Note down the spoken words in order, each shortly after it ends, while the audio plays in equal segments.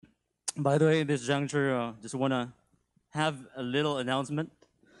By the way, in this juncture, just wanna have a little announcement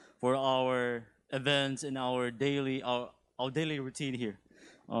for our events and our daily routine here.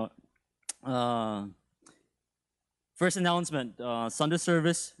 Uh, uh, First announcement: Sunday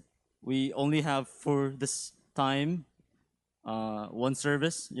service. We only have for this time one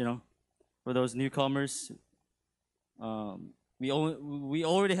service. For those newcomers, we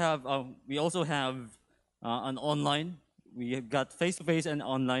already have. We also have an online. We have got face to face and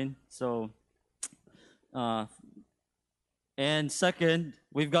online. So uh, and second,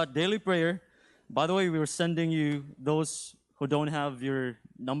 we've got daily prayer. By the way, we were sending you those who don't have your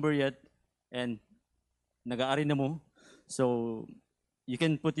number yet and nag-aari na mo. So you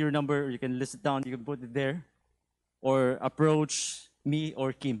can put your number, you can list it down, you can put it there, or approach me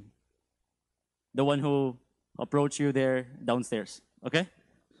or Kim, the one who approach you there downstairs. Okay?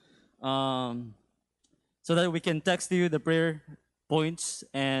 Um, so that we can text you the prayer points,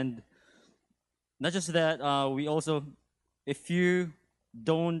 and not just that, we also, if you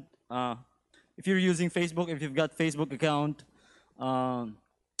don't, if you're using Facebook, if you've got Facebook account, um,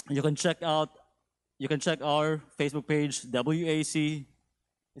 you can check out, you can check our Facebook page, WAC.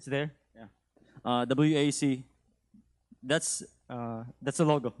 It's there. Yeah. WAC. That's a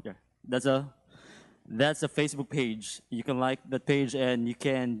logo. Yeah. That's a that's a Facebook page. You can like that page and you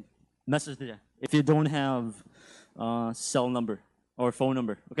can message there if you don't have cell number or phone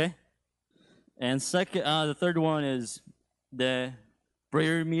number. Okay. And second, the third one is the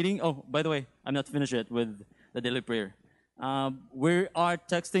prayer meeting. Oh, by the way, I'm not finished yet with the daily prayer. We are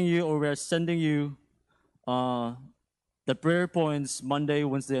texting you or we're sending you uh, the prayer points Monday,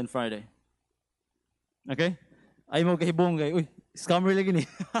 Wednesday, and Friday. Okay? Ay mo kahibong kay, uy, scammer lagi ni.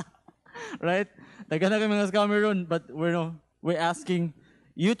 Right? Nagana kay mga scammer ron, but we're no, we're asking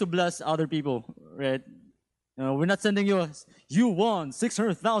you to bless other people, right? We're not sending you, you won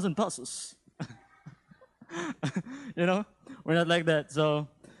 600,000 pesos. you know, we're not like that. So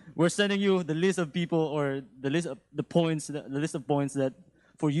we're sending you the list of people or the list of the points, the list of points that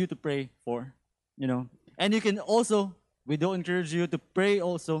for you to pray for. And you can also, we do encourage you to pray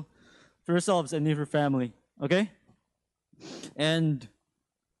also for yourselves and your family. Okay? And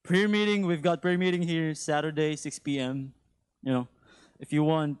prayer meeting, we've got prayer meeting here Saturday, 6 p.m. If you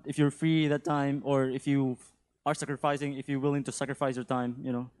want, if you're free that time, or if you are sacrificing, if you're willing to sacrifice your time,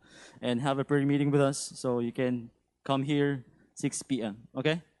 and have a prayer meeting with us, so you can come here 6 p.m.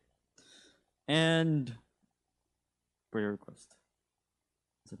 Okay? And prayer request.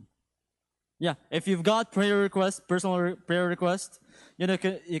 Yeah, if you've got prayer request, personal prayer request,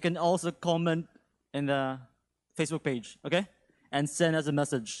 you can also comment in the Facebook page, okay? And send us a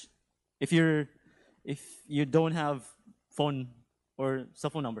message. If you don't have phone or cell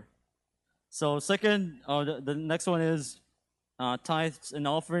phone number. So second, the next one is tithes and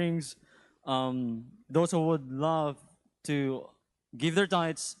offerings. Those who would love to give their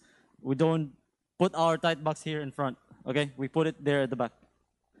tithes, we don't put our tithe box here in front. Okay, we put it there at the back,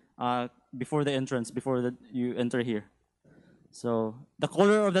 before the entrance, before you enter here. So the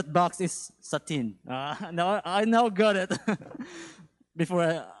color of that box is satin. Now I now got it.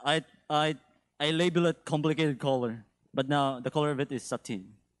 Before I label it complicated color, but now the color of it is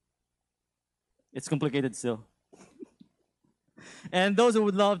satin. It's complicated still. And those who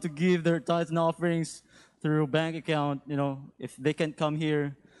would love to give their tithes and offerings through bank account, if they can't come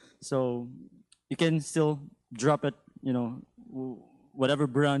here, so you can still drop it, whatever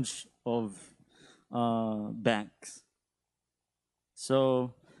branch of banks.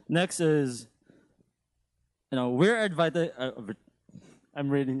 So next is, we're invited. I'm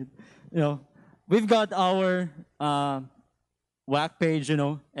reading it. We've got our WAC page,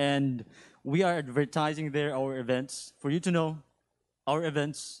 and we are advertising there our events for you to know our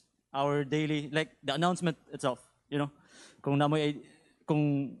events, our daily, like the announcement itself. Kung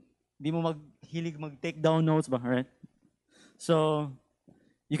kung di mo maghilig mag-take down notes ba, right? So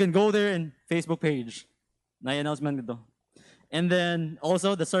you can go there and Facebook page. Na announcement ito. And then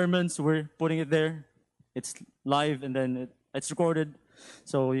also the sermons, we're putting it there. It's live and then it's recorded.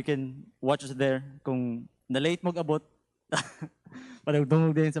 So you can watch us there. Kung na-late mag-abot,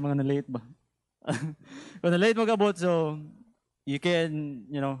 padagdungog din sa mga na-late ba. Kung na-late mag-abot, so you can,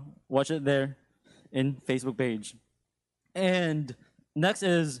 watch it there in Facebook page. And next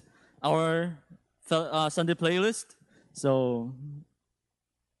is our Sunday playlist. So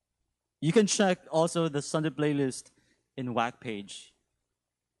you can check also the Sunday playlist in WAC page.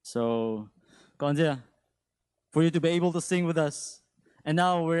 So, Konzia, for you to be able to sing with us. And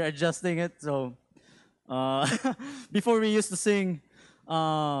now we're adjusting it. So, before we used to sing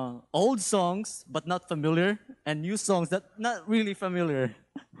old songs but not familiar, and new songs that not really familiar.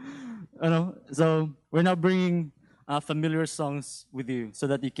 So we're now bringing familiar songs with you so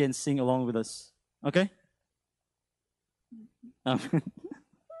that you can sing along with us. Okay? Um,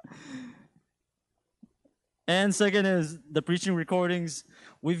 and second is the preaching recordings.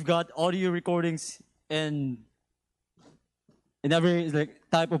 We've got audio recordings in every like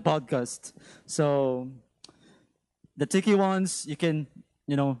type of podcast. So the tricky ones, you can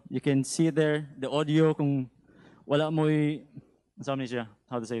see it there. The audio, kung wala mo'y,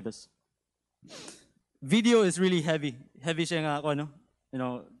 how to say this? Video is really heavy. Heavy siya nga ako, ano?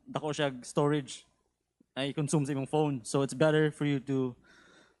 Dako siya storage ay consume sa imong phone. So it's better for you to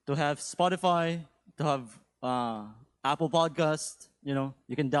have Spotify, to have Apple Podcast.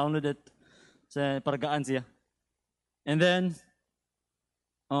 You can download it sa paragaan siya. And then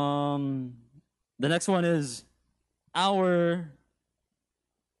the next one is our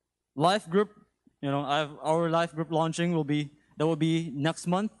life group. Our life group launching will be next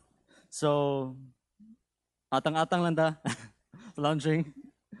month. So atang-atang lang ta launching.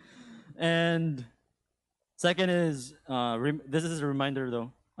 And second is this is a reminder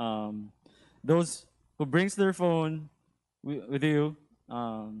though. Those who brings their phone with you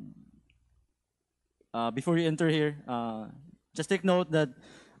before you enter here, just take note that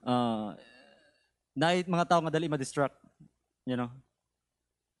nait mga tao nga dali ma-distract,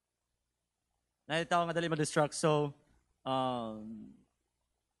 Nait tao nga dali ma-distract. So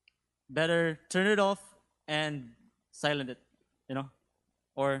better turn it off and silent it,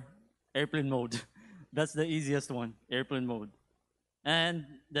 or airplane mode. That's the easiest one, airplane mode. And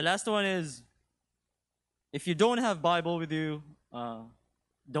the last one is, if you don't have Bible with you,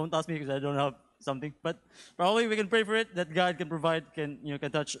 don't ask me because I don't have something. But probably we can pray for it that God can provide, can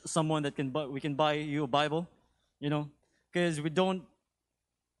touch someone that we can buy you a Bible, because we don't.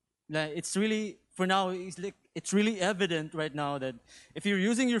 It's really for now. It's really evident right now that if you're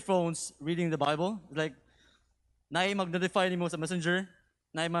using your phones reading the Bible, like naay mag-notify nimo sa messenger,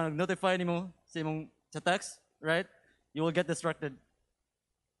 naay mag-notify nimo sa imong sa text, right? You will get distracted.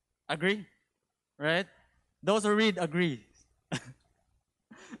 Agree? Right? Those who read agree.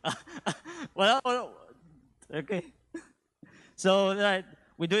 Well, okay. So, right,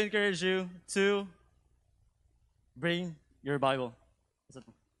 we do encourage you to bring your Bible.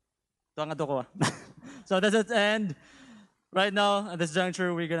 So that's it. And right now, at this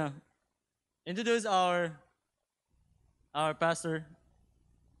juncture, we're gonna introduce our pastor.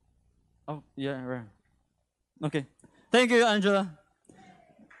 Oh, yeah, right. Okay. Thank you, Angela.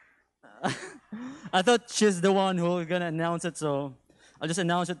 I thought she's the one who was gonna announce it, so I'll just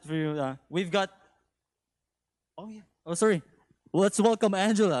announce it for you. We've got. Oh yeah. Oh sorry. Let's welcome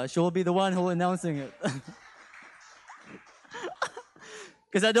Angela. She will be the one who announcing it.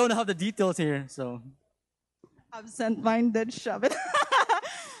 Because I don't have the details here, so. Absent-minded siya.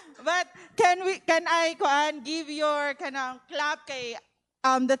 But can I give your clap kay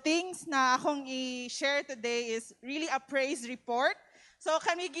the things na akong i-share today is really a praise report. So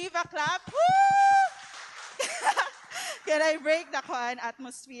can we give a clap? Woo! Can I break the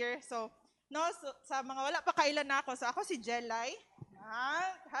atmosphere? So sa mga wala pa kailan na ako. So ako si Jelay.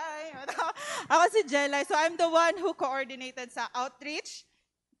 Hi. Ako si Jelay. So I'm the one who coordinated sa outreach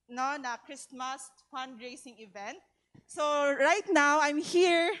na Christmas fundraising event. So right now I'm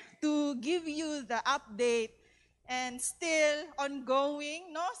here to give you the update and still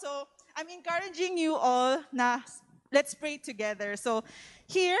ongoing, So I'm encouraging you all na let's pray together. So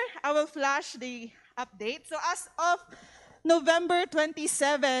here I will flash the update. So as of November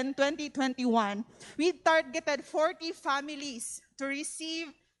 27, 2021, we targeted 40 families to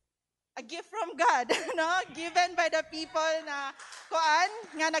receive a gift from God, given by the people nga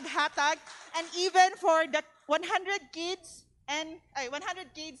naghatag, and even for the 100 kids and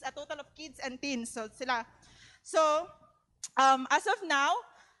 100 kids, a total of kids and teens. So sila. So as of now,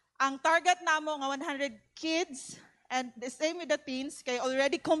 ang target namo nga 100 kids and the same with the teens kay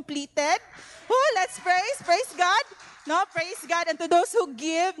already completed. Let's praise God. Praise God. And to those who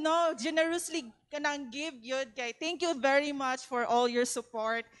give, generously kanang give yun kay. Thank you very much for all your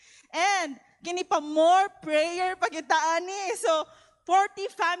support. And kini pa more prayer pagitaan ni. So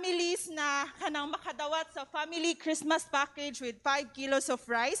 40 families na kanang makadawat sa family Christmas package with 5 kilos of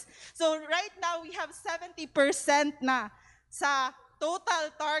rice. So right now we have 70% na sa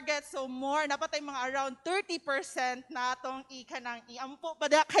total target. So more, napatay mga around 30% na itong iampo pa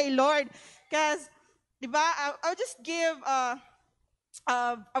da kay Lord. Because, di ba, I'll just give a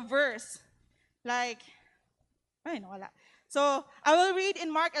verse. Like, wala. So, I will read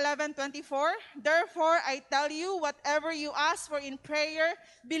in Mark 11:24. Therefore, I tell you, whatever you ask for in prayer,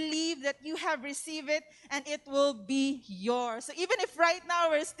 believe that you have received it and it will be yours. So, even if right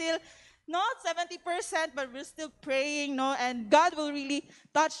now we're still not 70%, but we're still praying, no? And God will really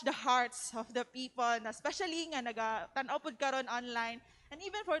touch the hearts of the people, na especially nga tanaw pod karon online, and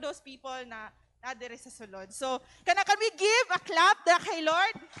even for those people na nadire sa sulod. So, can we give a clap da kay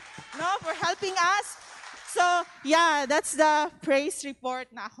Lord, no, for helping us? So, yeah, that's the praise report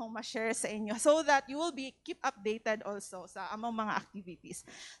na akong ma-share sa inyo so that you will be keep updated also sa among mga activities.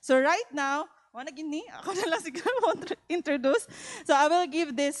 So, right now, wala gini, ako na lang siguro introduce. So, I will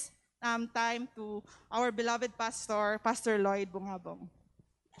give this time to our beloved pastor, Pastor Lloyd Bungabong.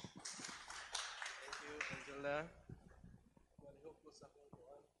 Thank you, Angela.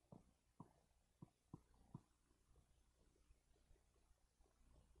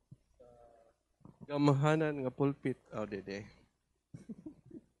 Gamahanan nga pulpit. Oh, dede.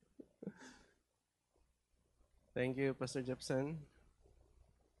 Thank you, Pastor Jepson.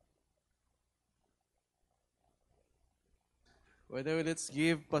 By the way, let's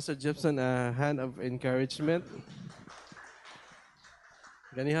give Pastor Jepson a hand of encouragement.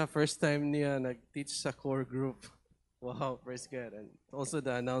 Ganiha, first time niya nag-teach sa core group. Wow, praise God. And also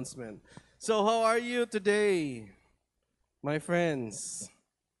the announcement. So, how are you today, my friends?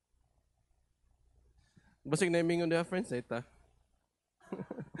 Basig na yung mga friends, ita.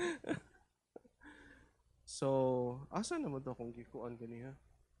 So, asa naman to kung gikuan ganiha?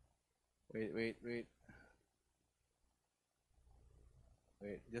 Wait.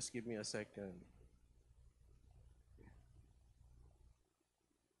 Wait, just give me a second.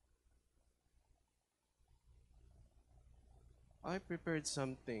 I prepared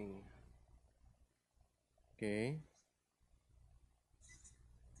something. Okay.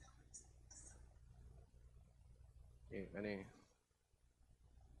 Okay, kani.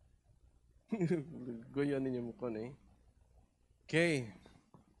 Goyo ninyo mo ko eh. Okay.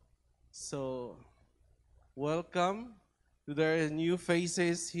 So, welcome to the new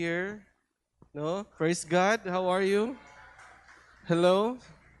faces here. No? Praise God. How are you? Hello?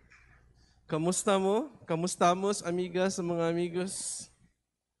 Kamusta mo? Kamustamos, amigas, sa mga amigos?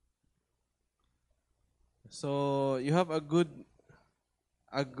 So, you have a good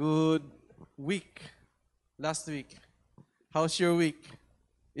week last week. How's your week?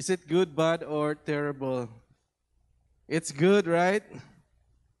 Is it good, bad, or terrible? It's good, right?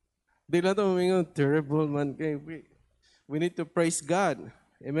 Di lang ito mamingon, terrible man. We need to praise God.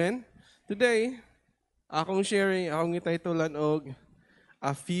 Amen? Today, akong sharing, akong itaytulan og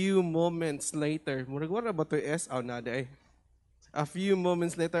a few moments later. Murag wala ba ito S? Oh, nada eh. A few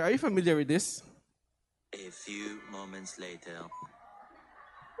moments later. Are you familiar with this? A few moments later.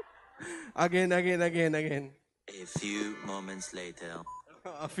 Again. A few moments later.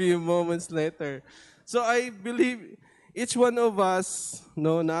 A few moments later. So I believe each one of us,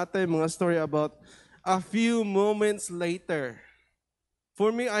 no, natay mga story about a few moments later.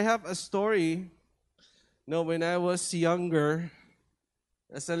 For me, I have a story, no, when I was younger,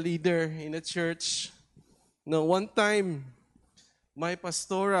 as a leader in a church. No, one time, my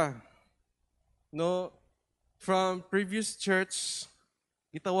pastora, no, from previous church,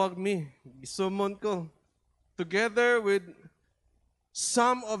 gitawag me, gisumon ko, together with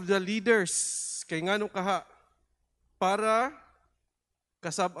some of the leaders, kay nga nung kaha, para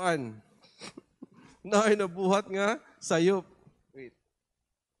kasabaan. Na ay nabuhat nga sayop. Wait.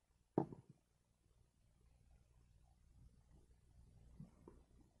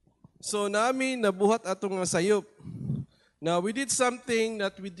 So namin nabuhat atong nga sayop. Now we did something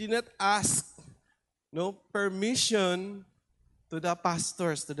that we did not ask no permission to the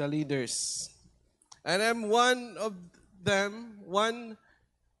pastors, to the leaders. And I'm one of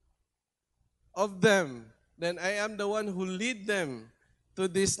them. Then I am the one who lead them to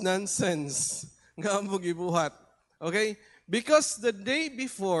this nonsense nga among gibuhat. Okay? Because the day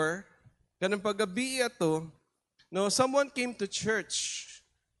before, kanang paggabi ato, no, someone came to church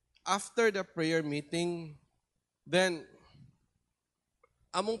after the prayer meeting. Then,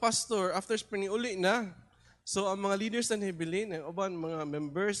 among pastor, after spring uli na. So, ang mga leaders na hibilin, ang uban, mga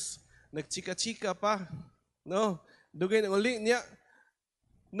members, nagchika-chika pa. No? Dugay na uli niya.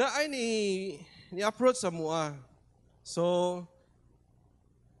 Na ay ni-approach sa mua. So,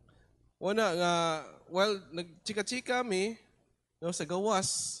 wala nga, while nagchika-chika kami, no, sa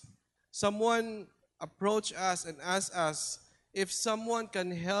gawas, someone approached us and asked us if someone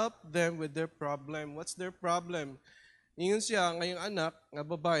can help them with their problem. What's their problem? Ingon siya, ngayong anak, nga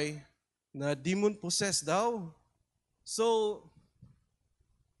babay, na demon possessed daw. So,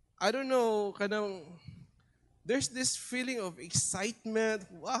 I don't know, there's this feeling of excitement.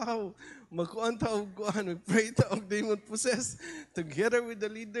 Wow, magkuhan taog kuhan, magpray taog demon possessed together with the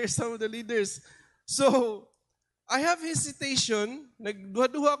leaders, some of the leaders. So, I have hesitation,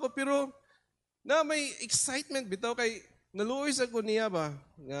 nagduha-duha ako, pero na may excitement bitaw kay naluoy sa niya ba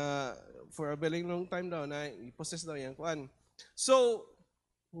nga for a very long time daw na i-possess daw yan kuan. So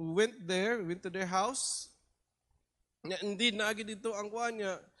we went to their house. Indeed, naagi dito ang kuan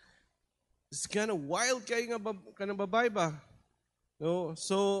niya. It's kind of wild kay nga kanang babay ba. No,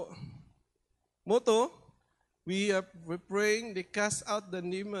 so moto, we're praying, they cast out the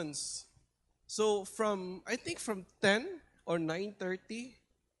demons. So I think from 10 or 9:30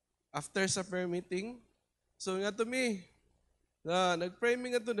 after sa prayer meeting, so nga to me, nag-pray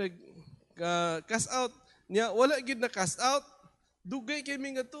mi nga to, cast out. Niya, wala gid na cast out. Dugay kay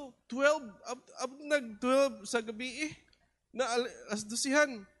mi nga to, 12, nag-12 sa gabi na as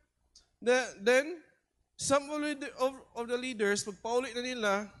dusihan. Then, some of the leaders, pagpauli na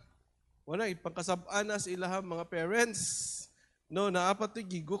nila, wala, ipangkasabaan na sa ilahang mga parents. No, naapat to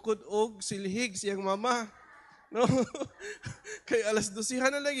gigukod og silhig siyang mama. No? Kay alas 12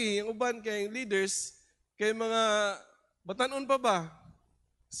 na lagi, yung uban kay leaders, kay mga batanon pa ba?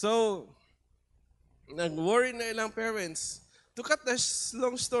 So, nag-worry na ilang parents. To cut the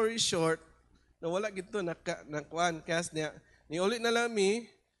long story short, na wala gito nakuan cast niya. Niulit na lang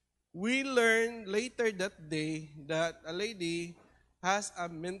we learned later that day that a lady has a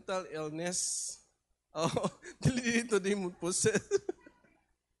mental illness. Oh, dito di mo possess.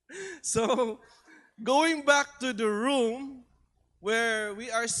 So, going back to the room where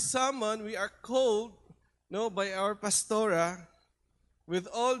we are summoned, we are called, no, by our pastora, with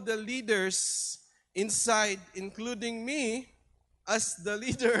all the leaders inside, including me as the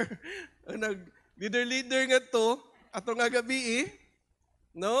leader. Leader nga to, ato nga gabi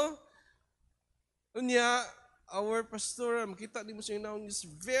no? Unya, our pastora, makita di mo siya now, is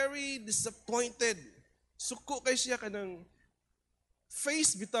very disappointed. Suko kay siya kanang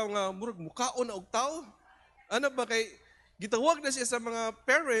face bitaw nga murag mukaon na og tao. Ano ba kay gitawag na siya sa mga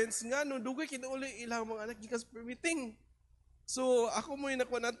parents nga no dugay kinauli ilang mga anak gikas permitting. So ako mo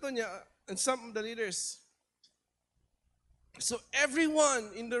nakuha nato niya and some of the leaders. So everyone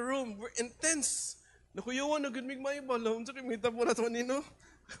in the room were intense. Nakuyawan na gud mig may balon sa kimita po na to nino.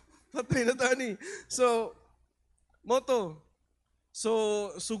 Patay na tani. So moto. So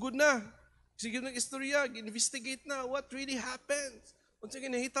sugod na. Sige ng istorya, investigate na what really happened. Unsa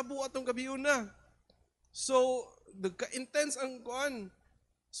ginahitabo atong gabiyon na. So, nagka-intense ang kuan.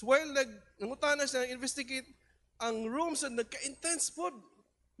 So, while nangutana siya, investigate, ang room sa nagka-intense po.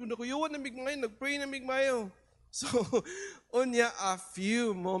 Yung nakuyuan na migmayo, nagpray na migmayo. So, unya, a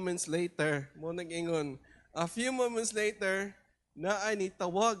few moments later, a few moments later, na ay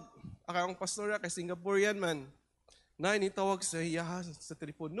nitawag, akang pastora kay Singaporean man, na ay nitawag sa iya sa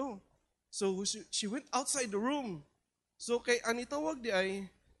telepono. So she went outside the room. So kay ang nitawag di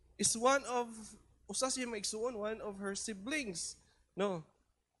ay is one of her siblings. No.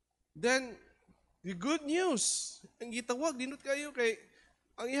 Then the good news, ang gitawag dinut kayo kay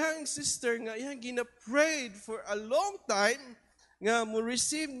ang iyang sister nga iyang gina-prayed for a long time nga mo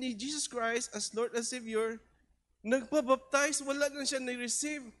receive ni Jesus Christ as Lord and Savior. Nagpabaptize, wala na siya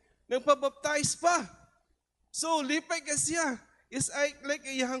na-receive. Nagpabaptize pa. So lipay ka siya. It's like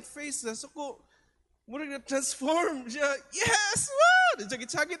a young face na suko. Muna na-transform siya. Yes! Wow!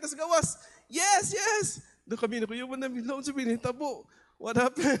 Chagit-chagit na sa gawas. Yes! Yes! Doon kami nakuyuman na milaw sa binitabo. What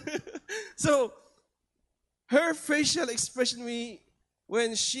happened? So, her facial expression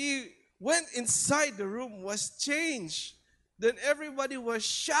when she went inside the room was changed. Then everybody was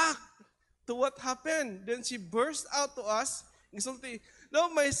shocked to what happened. Then she burst out to us. No,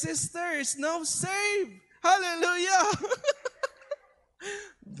 my sister is now saved. Hallelujah!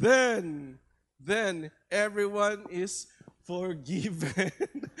 Then everyone is forgiven.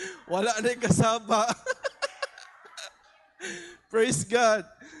 Wala na kasaba. Praise God.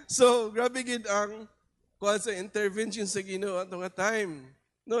 So, grabe gid ang kuan sa intervention sa Ginoo ato nga time.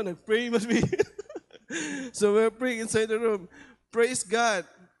 No, nagpray must be. So we're praying inside the room. Praise God.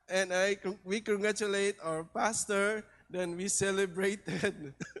 And we congratulate our pastor. Then we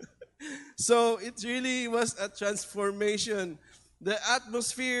celebrated. So it really was a transformation. The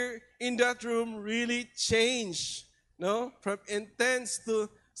atmosphere in that room really changed, no? From intense to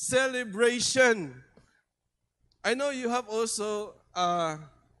celebration. I know you have also a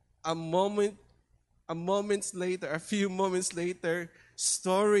few moments later,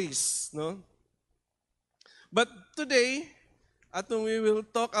 stories, no? But today, we will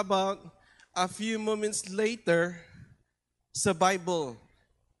talk about a few moments later sa Bible.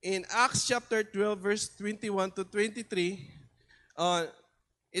 In Acts chapter 12, verse 21 to 23,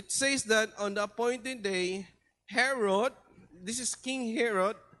 it says that on the appointed day, Herod, this is King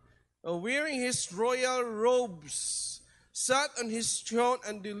Herod, wearing his royal robes, sat on his throne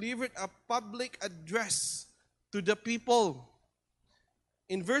and delivered a public address to the people.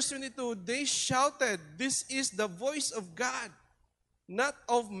 In verse 22, they shouted, "This is the voice of God, not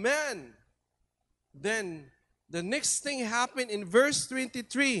of man." Then the next thing happened in verse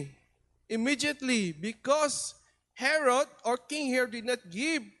 23. Immediately, because Herod or King Herod did not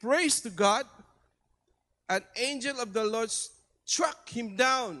give praise to God, an angel of the Lord struck him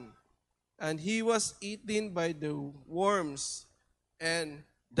down, and he was eaten by the worms and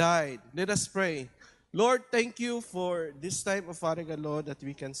died. Let us pray. Lord, thank you for this time of Father God, Lord, that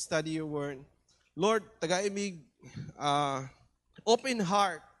we can study your word. Lord, tagaimig open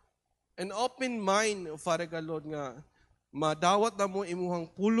heart and open mind, O Father God, Lord, nga madawat na mo imuhang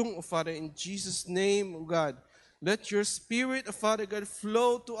pulong, O Father, in Jesus' name, O God. Let your spirit, O Father God,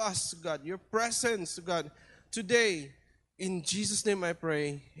 flow to us, God, your presence, O God, today. In Jesus' name I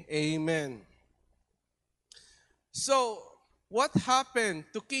pray, amen. So, what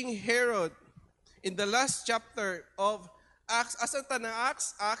happened to King Herod in the last chapter of Acts? Asan ta na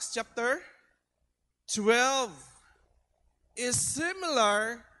Acts? Acts chapter 12 is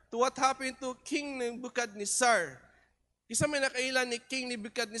similar to what happened to King Nebuchadnezzar. Isa may nakailan ni King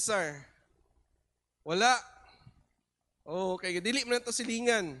Nebuchadnezzar? Wala. Oh, kaya dili man to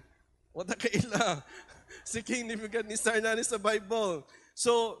silingan. Wala kaila. Si King Nebuchadnezzar na sa Bible.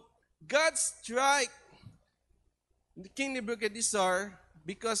 So, God strike King Nebuchadnezzar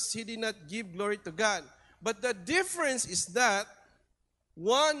because he did not give glory to God. But the difference is that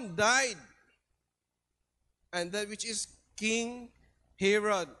one died, and that which is King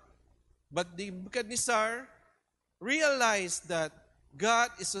Herod. But Nebuchadnezzar realized that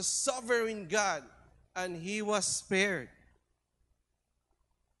God is a sovereign God, and he was spared.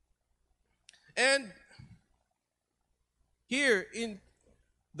 And here in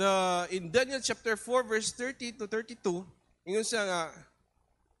Daniel chapter 4 verse 30 to 32, ingon siya nga,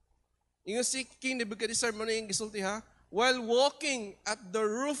 ingon si King Nebuchadnezzar mo na yung gisulti ha, while walking at the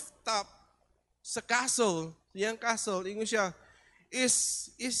rooftop sa castle, siyang castle, ingon siya,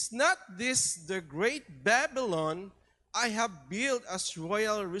 is not this the great Babylon I have built as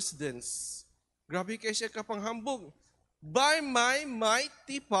royal residence? Grabe kayo siya kapanghambog. By my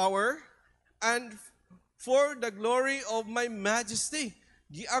mighty power and for the glory of my majesty.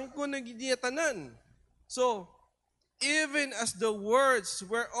 Giangko na gidiyatanan. So, even as the words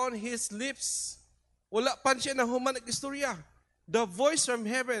were on his lips, wala pa siya na human nag-istorya. The voice from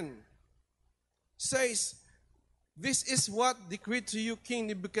heaven says, "This is what decreed to you, King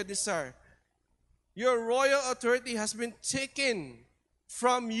Nebuchadnezzar. Your royal authority has been taken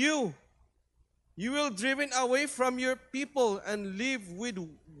from you. You will be driven away from your people and live with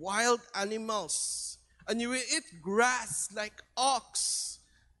wild animals. And you will eat grass like ox.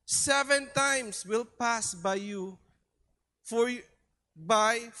 7 times will pass by you for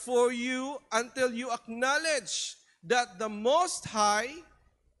you until you acknowledge that the Most High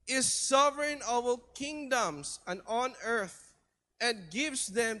is sovereign over kingdoms and on earth and gives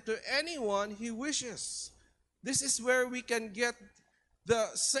them to anyone he wishes." This is where we can get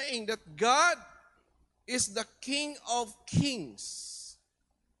the saying that God is the King of kings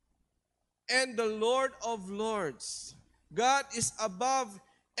and the Lord of lords. God is above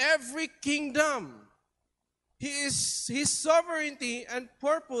every kingdom. His sovereignty and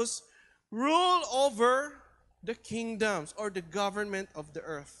purpose rule over the kingdoms or the government of the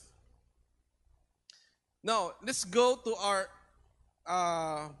earth. Now, let's go to our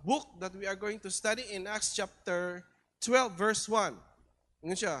book that we are going to study in Acts chapter 12, verse 1.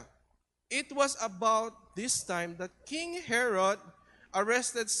 Ano siya? It was about this time that King Herod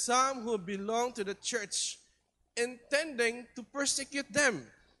arrested some who belonged to the church, intending to persecute them.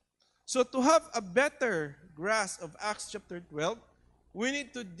 So to have a better grasp of Acts chapter 12, we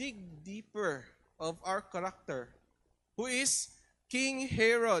need to dig deeper of our character. Who is King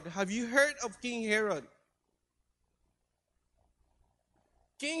Herod? Have you heard of King Herod?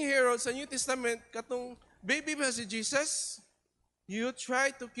 King Herod sa New Testament, katong baby ba si Jesus? You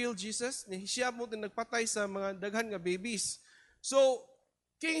try to kill Jesus, siya mo din nagpatay sa mga daghan nga babies. So,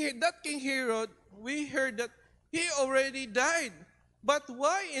 King Herod, we heard that he already died. But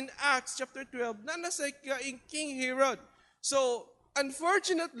why in Acts chapter 12, nanasay King Herod? So,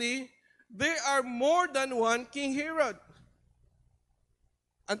 unfortunately, there are more than one King Herod.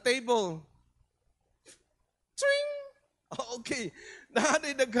 Ang table. Tring! Okay,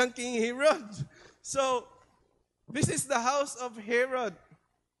 nahanay daghang King Herod. So, this is the house of Herod.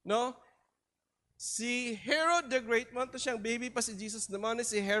 No? Si Herod the Great, man to siyang baby pa si Jesus naman,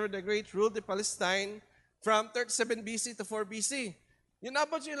 si Herod the Great ruled the Palestine from 37 BC to 4 BC.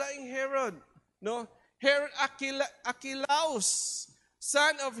 Inabot siya laing Herod. No? Herod Archelaus,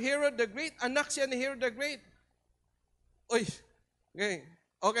 son of Herod the Great. Anak siya ni Herod the Great. Uy, okay.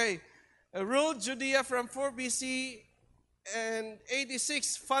 Okay. Ruled Judea from 4 BC and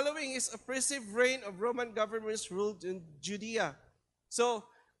 86, following his oppressive reign of Roman governments ruled in Judea. So,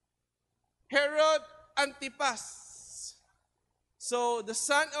 Herod Antipas. So, the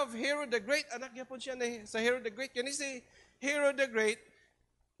son of Herod the Great, anak niya po siya sa Herod the Great. Kani si Herod the Great,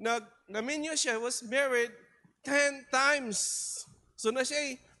 naminyo siya, was married 10 times. So, na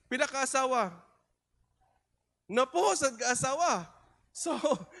siya pinaka-asawa. Na po sa asawa. So,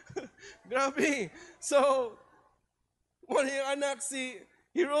 grabe. So, wala yung anak si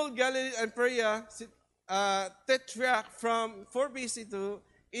he ruled Galilee and Perea, si Tetrarch from 4 BC to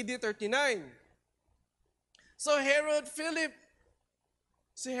AD 39. So Herod Philip,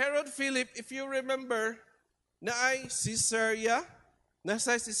 if you remember, na ay Caesarea,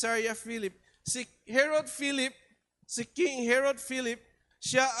 nasa Caesarea Philip. Si King Herod Philip,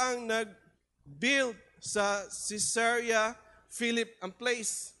 siya ang nag-build sa Caesarea Philip ang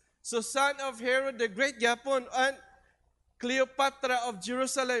place. So son of Herod the Great Yapon and Cleopatra of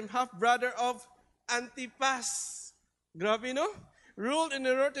Jerusalem, half-brother of Antipas. Grabe, no? Ruled in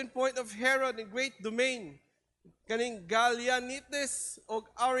the northern point of Herod in great domain. Kaning Galianites o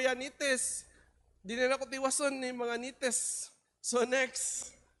Arianites. Di na ako tiwason ni mga nites. So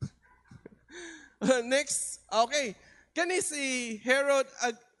next. Next. Okay. Kani si Herod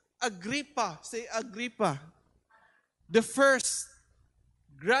Agrippa. Say Agrippa. The first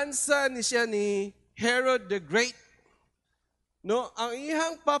grandson ni siya ni Herod the Great. No, ang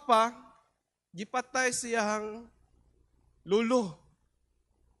iyang papa, gipatay siyang lulo.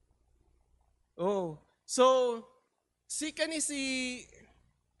 Oh, so kani si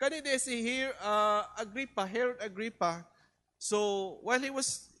Agrippa, Herod Agrippa. So while he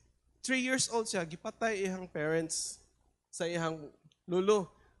was 3 years old siya, gipatay iyang parents sa iyang lulo.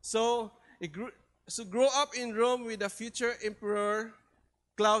 So grow up in Rome with the future emperor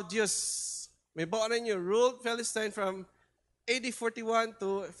Claudius. May bawa na niyo, ruled Palestine from AD 41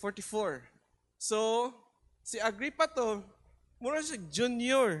 to 44. So, si Agrippa to, mura siya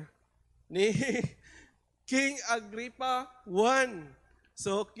junior ni King Agrippa I.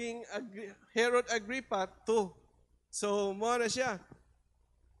 So, Herod Agrippa II. So, mura siya.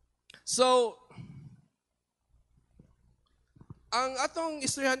 So, ang atong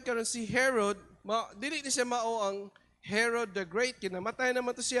istoryahan karon si Herod, dili ni siya mao ang Herod the Great, kinamatay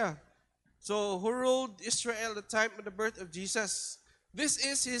naman to siya. So, who ruled Israel at the time of the birth of Jesus? This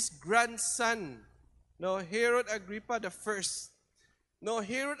is his grandson, no, Herod Agrippa the first. No,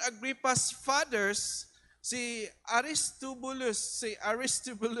 Herod Agrippa's fathers, si Aristobulus.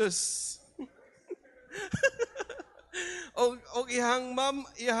 o ihang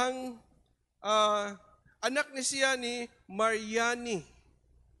anak ni siya ni Mariani.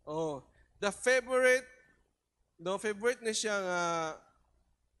 Oh, the favorite ni siya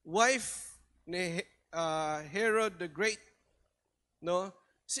wife ni Herod the Great. No?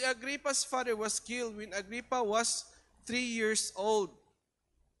 Si Agrippa's father was killed when Agrippa was 3 years old.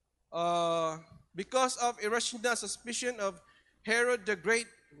 Because of irrational suspicion of Herod the Great.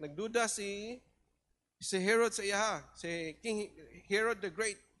 Nagduda si Herod sa iya, si King Herod the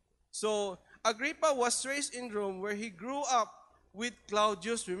Great. So, Agrippa was raised in Rome where he grew up with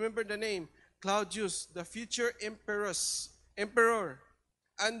Claudius. Remember the name? Claudius, the future emperor.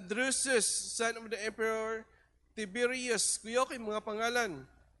 Andrusus, son of the Emperor Tiberius. Kuyo kay mga pangalan.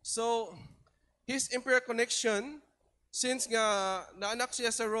 So, his imperial connection, since nga naanak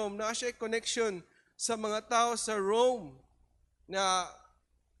siya sa Rome, naa siya connection sa mga tao sa Rome na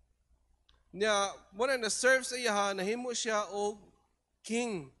muna na-serve sa iya, nahimo siya og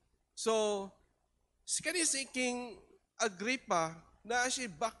king. So, si King Agrippa, naa siya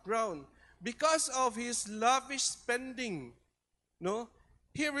background. Because of his lavish spending, no?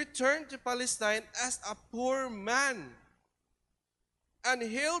 He returned to Palestine as a poor man and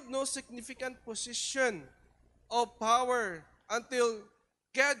held no significant position of power until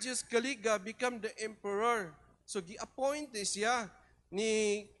Claudius Caligula became the emperor. So, gi-appoint siya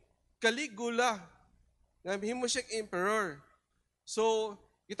ni Caligula na himo siyang emperor. So,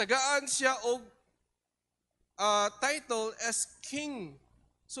 gitagaan siya og title as king.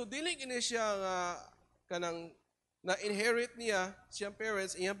 So, dili gini siya kanang na-inherit niya siyang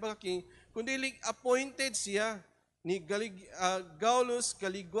parents, iyang king, kundi appointed siya ni Gallus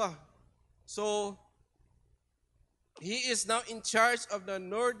Caligula. So, he is now in charge of the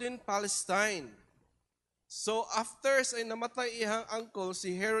northern Palestine. So, after sa namatay iyang uncle,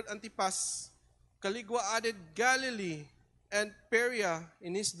 si Herod Antipas, Caligula added Galilee and Peria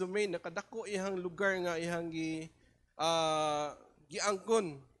in his domain, nakadako ihang lugar nga ihang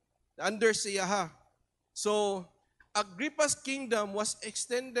giangkon under siya ha. So Agrippa's kingdom was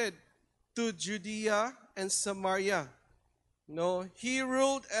extended to Judea and Samaria. No, he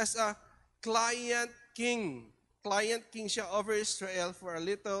ruled as a client king. Client king siya over Israel for a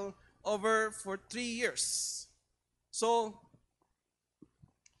little over for 3 years. So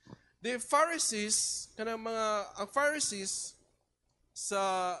the Pharisees, ang Pharisees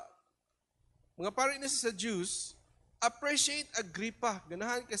sa mga parinis sa Jews appreciate Agrippa.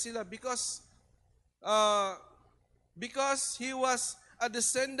 Ganahan ka sila because he was a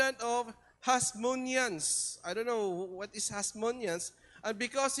descendant of Hasmoneans. I don't know what is Hasmoneans. And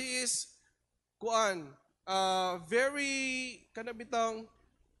because he is very kanabitang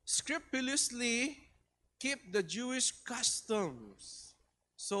scrupulously keep the Jewish customs.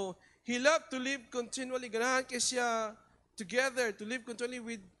 So he loved to live continually. Ganahan kay siya together to live continually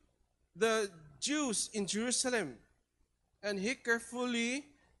with the Jews in Jerusalem. And he carefully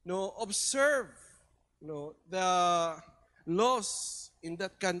observe the laws in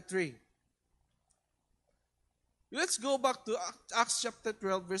that country. Let's go back to Acts chapter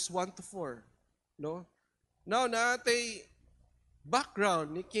 12 verse 1 to 4. No? Now natay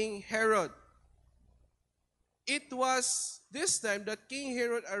background ni King Herod. It was this time that King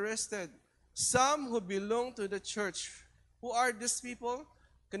Herod arrested some who belong to the church. Who are these people?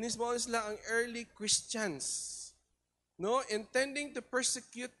 Kanis mo sila ang early Christians. No, intending to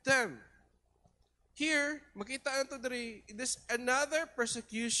persecute them. Here, makita nato diri, it is another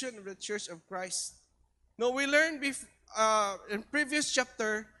persecution of the Church of Christ. No, we learned in previous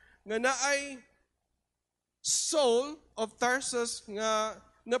chapter nga naay Saul of Tarsus nga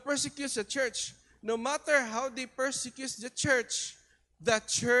na persecutes the church. No matter how they persecute the church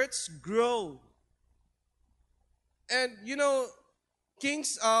grow. And King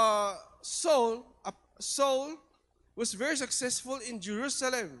Saul was very successful in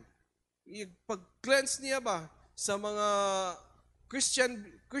Jerusalem. Pag-cleanse niya ba sa mga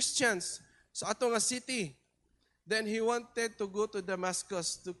Christians sa ato nga city. Then he wanted to go to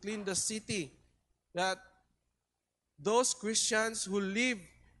Damascus to clean the city. That those Christians who live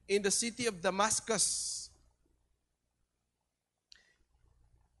in the city of Damascus.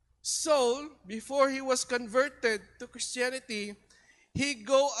 Saul, before he was converted to Christianity, he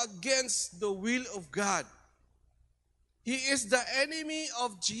go against the will of God. He is the enemy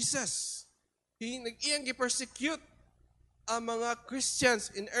of Jesus. Nag-iyang gi-persecute ang mga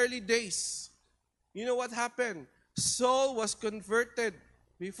Christians in early days. You know what happened? Saul was converted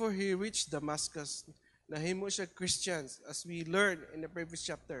before he reached Damascus. Nahimo siya Christians, as we learned in the previous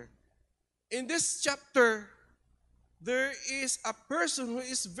chapter. In this chapter, there is a person who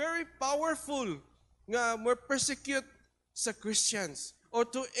is very powerful nga more persecute sa Christians or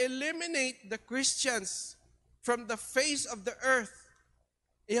to eliminate the Christians from the face of the earth.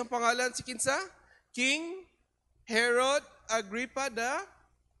 Iyang pangalan si kinsa? King Herod Agrippa the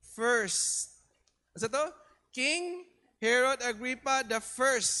First. Asa to? King Herod Agrippa the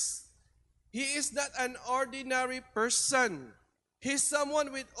First. He is not an ordinary person. He's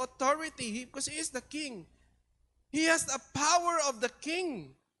someone with authority because he is the king. He has the power of the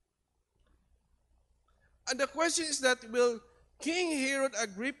king. And the question is that will King Herod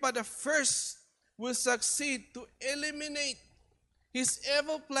Agrippa the First will succeed to eliminate his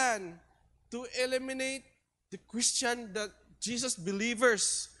evil plan to eliminate the Jesus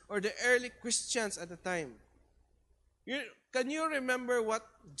believers or the early Christians at the time. Can you remember what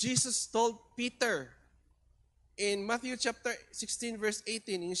Jesus told Peter in Matthew chapter 16 verse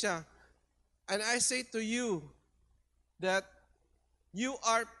 18? And I say to you that you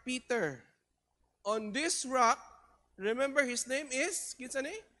are Peter. On this rock, remember his name is, kinsa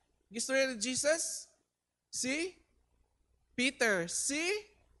ni? Gistorya ni Jesus? Si Peter. Si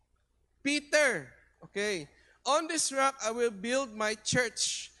Peter. Okay. On this rock I will build my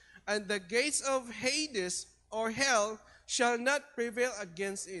church, and the gates of Hades or hell shall not prevail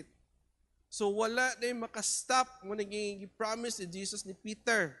against it. So wala na yung makastop mo naging promise ni Jesus ni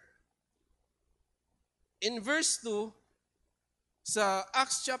Peter. In verse 2, sa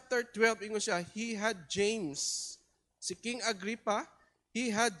Acts chapter 12, ingon siya, he had James. Si King Agrippa, he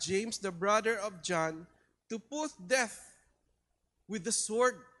had James, the brother of John, to put death with the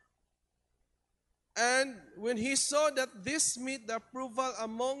sword. And when he saw that this meet the approval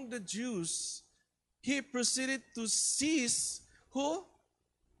among the Jews, he proceeded to seize who?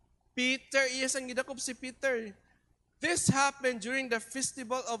 Peter. Yes, ang gidakop si Peter. This happened during the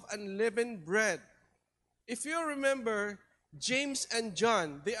festival of unleavened bread. If you remember, James and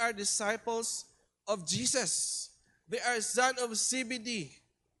John, they are disciples of Jesus. They are son of CBD.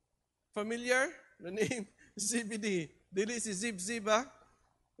 Familiar? The name CBD. Dili si Zib Ziba.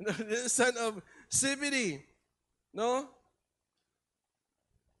 The son of CBD. No?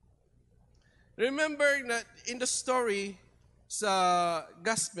 Remember that in the story sa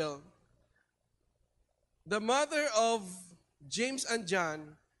gospel, the mother of James and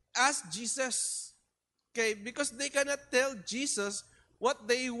John asked Jesus, okay, because they cannot tell Jesus what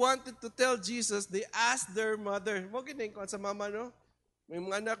they wanted to tell Jesus, they asked their mother. Mo gining ko sa mama, no? May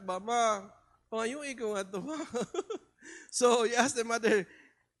mga anak ba, ma, pangayuin ko nga ito, ma. So, he asked the mother,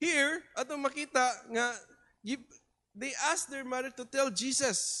 here, atong makita nga, they asked their mother to tell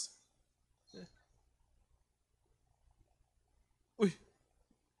Jesus. Uy.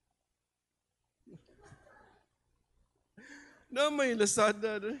 Na may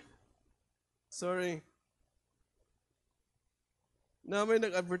Lazada. Sorry. Na may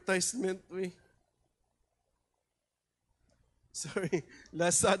nag-advertisement. Uy. Sorry.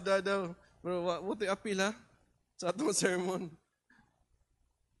 Lazada daw. Pero buti apil ha. Sa atong sermon.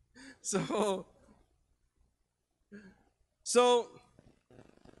 So,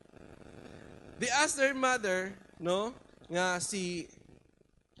 they asked their mother, no, nga si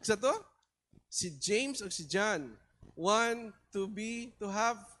to? Si James o si John want to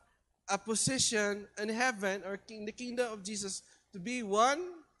have a position in heaven or in the kingdom of Jesus to be one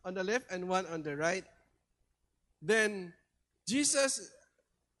on the left and one on the right. Then Jesus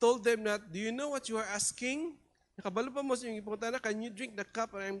told them that, do you know what you are asking? Nakabalo pa mo sa inyong ipungtana, can you drink the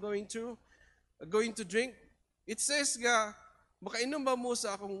cup that I'm going to drink? It says nga, makainom ba mo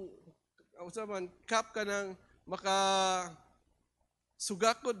sa akong cup ka ng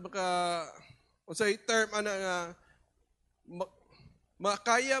sugakod, usay term nga,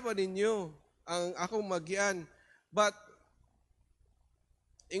 makaya ba ninyo ang akong magian? But,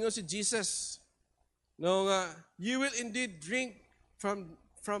 ingon si Jesus, no nga, you will indeed drink from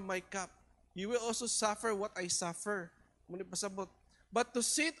my cup. You will also suffer what I suffer. Muna pasabot. But to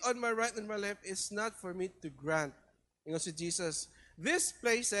sit on my right and my left is not for me to grant. Ingon si Jesus, these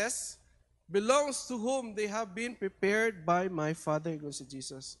places belongs to whom they have been prepared by my Father. Ingon si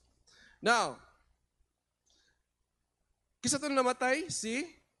Jesus. Now, kisa ito namatay? Si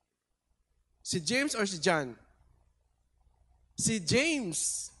James or si John? Si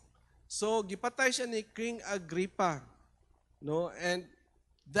James. So, gipatay siya ni King Agrippa. No? And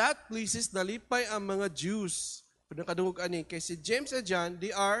that pleases nalipay ang mga Jews. Pinakadungog ani. Kay si James and John,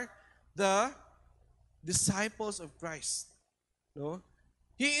 they are the disciples of Christ. No?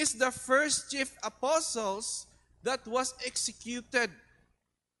 He is the first chief apostles that was executed.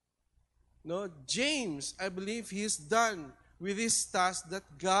 No, James, I believe he is done with his task that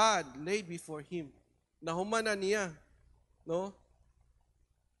God laid before him. Nahuman na niya. No?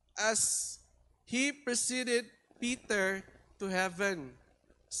 As he preceded Peter to heaven.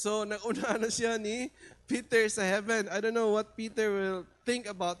 So, nag-una na siya ni Peter sa heaven. I don't know what Peter will think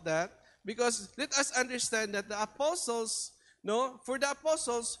about that. Because let us understand that the apostles, no, for the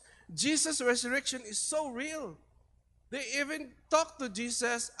apostles, Jesus' resurrection is so real. They even talked to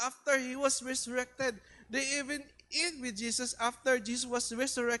Jesus after he was resurrected. They even eat with Jesus after Jesus was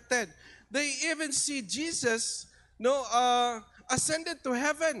resurrected. They even see Jesus, no, ascended to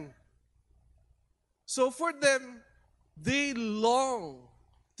heaven. So for them, they long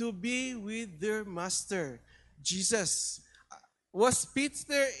to be with their master, Jesus. Was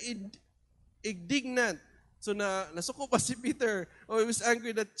Peter indignant? So nasuko pa si Peter, or he was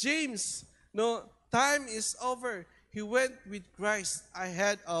angry that James, no, time is over. He went with Christ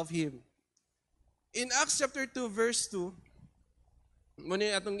ahead of him. In Acts chapter 2, verse 2,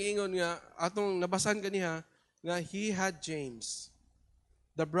 muna atong ingon nga, atong nabasan kaniha, nga he had James,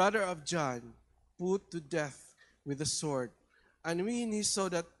 the brother of John, put to death with a sword. And when he saw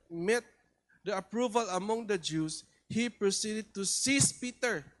that met the approval among the Jews, he proceeded to seize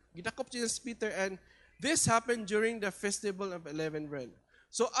Peter. Gidakop siya Peter, and this happened during the festival of Unleavened Bread.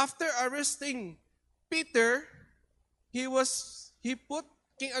 So after arresting Peter,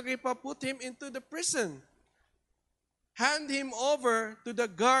 King Agrippa put him into the prison. Hand him over to the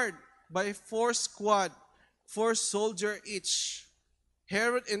guard by 4 squad, 4 soldiers each.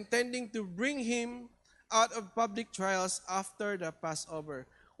 Herod intending to bring him out of public trials after the Passover.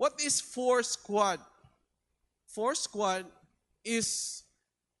 What is 4 squad? 4 squad is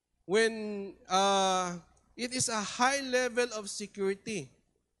when it is a high level of security.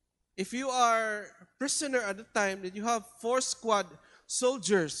 If you are a prisoner at the time, that you have 4 squad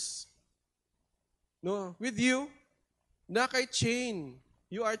soldiers, no, with you, nakay chain.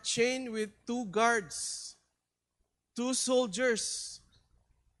 You are chained with 2 guards, 2 soldiers.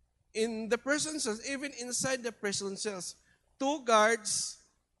 in the prison cells, even inside the prison cells, two guards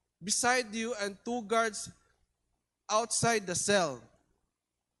beside you and two guards outside the cell.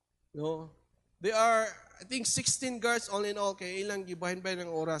 No? They are, I think, 16 guards all in all. Kaya ilang gibahin-bahin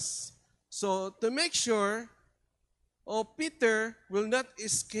ng oras. So, to make sure, Peter will not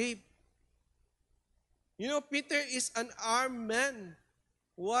escape. You know, Peter is an armed man.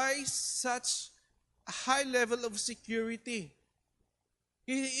 Why such a high level of security?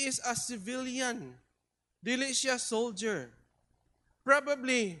 He is a civilian. Dili siya soldier.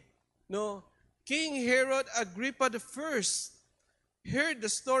 Probably, no, King Herod Agrippa the First heard the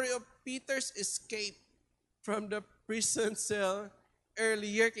story of Peter's escape from the prison cell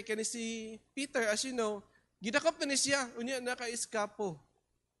earlier. Kaya kani si Peter, as you know, gidakop na ni siya, unya naka-eskapo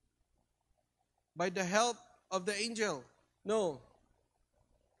by the help of the angel. No.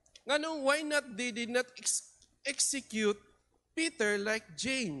 Nganong why not they did not execute Peter like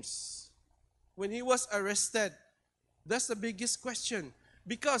James when he was arrested? That's the biggest question.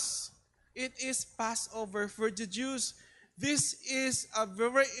 Because it is Passover for the Jews. This is a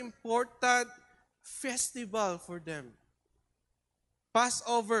very important festival for them.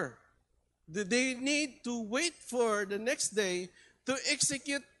 Passover. They need to wait for the next day to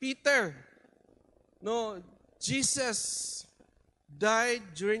execute Peter. No, Jesus died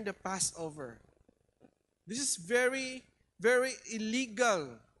during the Passover. This is very, very illegal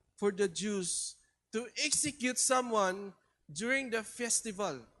for the Jews to execute someone during the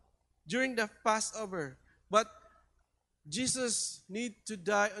festival, during the Passover. But Jesus need to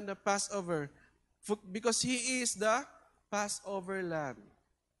die on the Passover because he is the Passover lamb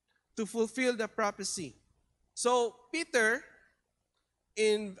to fulfill the prophecy. So Peter,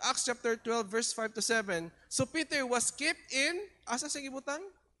 in Acts chapter 12, verse 5 to 7, so Peter was kept in, asa sa gibutan?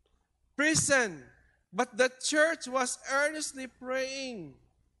 Prison. But the church was earnestly praying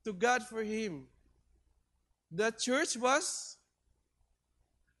to God for him. The church was,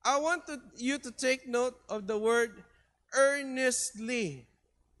 I want you to take note of the word earnestly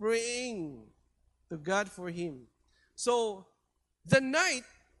praying to God for him. So, the night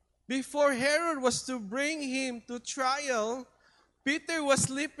before Herod was to bring him to trial, Peter was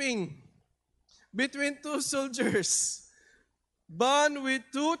sleeping between two soldiers, bound with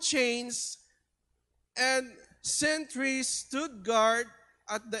two chains, and sentries stood guard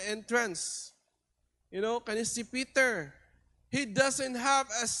at the entrance. You know, can you see Peter? He doesn't have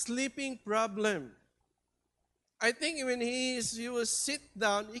a sleeping problem. I think when he will sit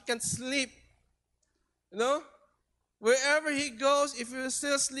down, he can sleep. You know? Wherever he goes, if he's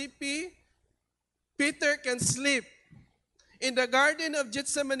still sleepy, Peter can sleep. In the Garden of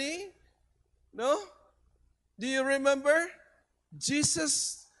Gethsemane, no? Do you remember?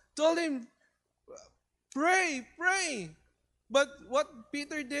 Jesus told him, pray, pray. But what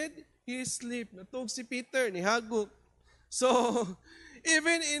Peter did, he sleep. Natug si Peter, nihagok. So,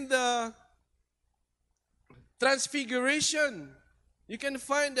 even in the Transfiguration, you can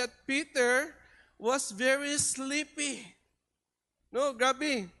find that Peter was very sleepy. No,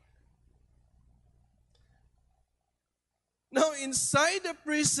 grabe. Now, inside the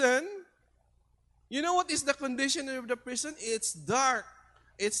prison, you know what is the condition of the prison? It's dark.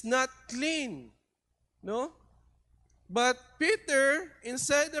 It's not clean. No? But Peter,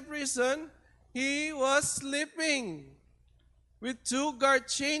 inside the prison, he was sleeping with two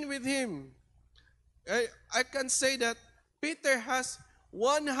guards chained with him. I can say that Peter has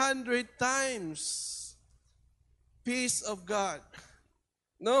 100 times peace of God.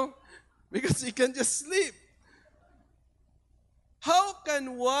 No? Because he can just sleep. How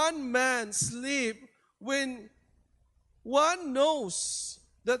can one man sleep when one knows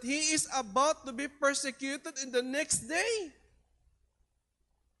that he is about to be persecuted in the next day?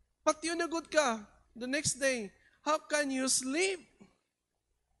 Pati yun na good ka, the next day. How can you sleep?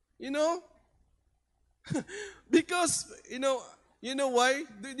 You know? Because, you know why?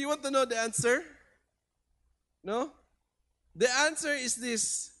 Do you want to know the answer? No? The answer is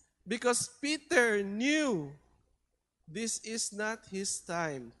this. Because Peter knew this is not his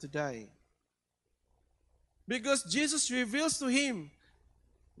time to die. Because Jesus reveals to him,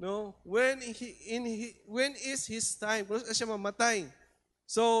 no, when is his time? Kung siya mamatay.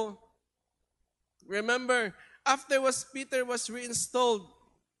 So, remember, afterwards Peter was reinstalled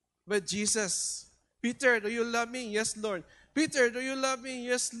by Jesus. Peter, do you love me? Yes, Lord. Peter, do you love me?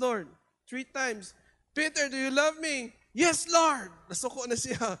 Yes, Lord. 3 times. Peter, do you love me? Yes, Lord. Nasuko na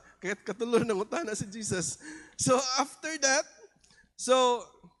siya. Kaya katulong ng utana si Jesus. So after that, so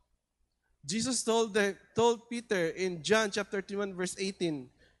Jesus told Peter in John chapter 31 verse 18,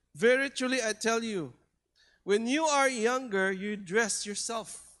 very truly I tell you, when you are younger, you dress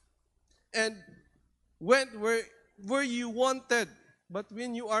yourself. and went where you wanted. But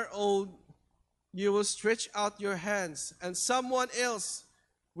when you are old, you will stretch out your hands, and someone else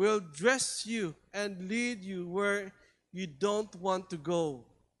will dress you and lead you where you don't want to go.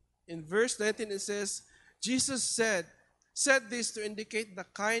 In verse 19 it says, Jesus said this to indicate the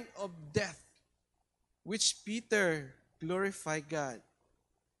kind of death which Peter glorified God.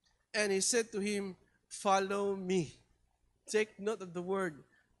 And he said to him, follow me. Take note of the word,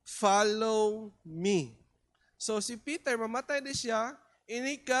 follow me. So si Peter, mamatay na siya,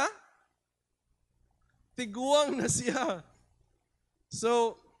 inika, tiguang na siya.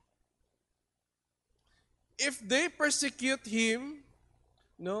 So, if they persecute him,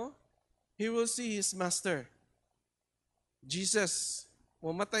 no, he will see his master. Jesus,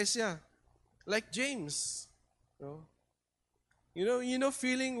 mamatay siya. Like James. No?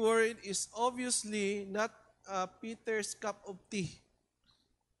 Feeling worried is obviously not Peter's cup of tea.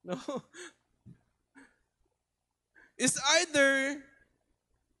 No? It's either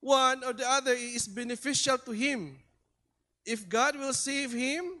one or the other is beneficial to him. If God will save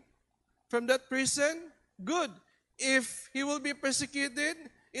him from that prison, good. If he will be persecuted,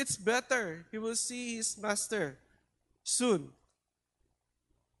 it's better. He will see his master soon.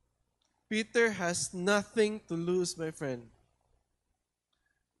 Peter has nothing to lose, my friend.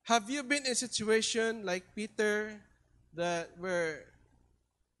 Have you been in a situation like Peter where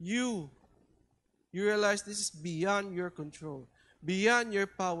you realize this is beyond your control, beyond your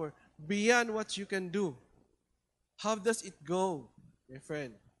power, beyond what you can do? How does it go, my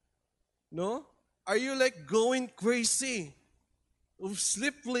friend? No? Are you like going crazy of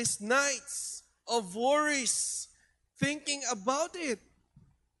sleepless nights, of worries, thinking about it?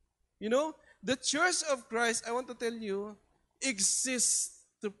 The Church of Christ, I want to tell you, exists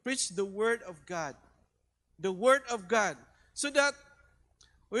to preach the Word of God. The Word of God. So that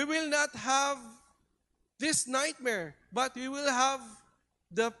we will not have this nightmare, but we will have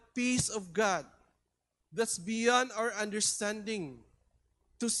the peace of God that's beyond our understanding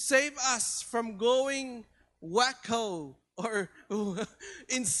to save us from going wacko or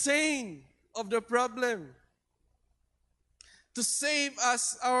insane of the problem, to save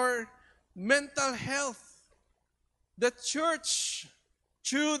us our mental health. The church,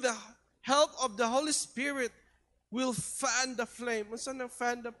 through the help of the Holy Spirit, will fan the flame. Unsa na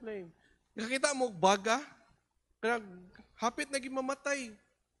fan the flame? Nakita mo baga? Kaya hapit na gimamatay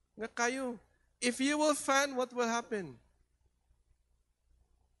nga kayo. If you will fan, what will happen?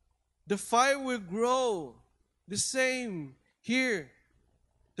 The fire will grow. The same here.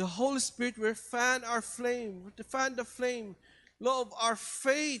 The Holy Spirit will fan our flame, fan the flame, Lord, of our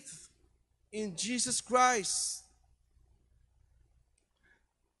faith in Jesus Christ.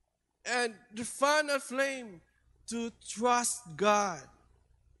 And the fan a flame to trust God.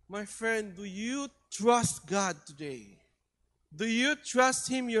 My friend, do you trust God today? Do you trust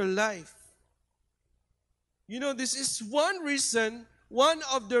Him your life? This is one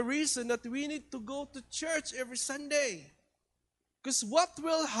of the reasons that we need to go to church every Sunday. Because what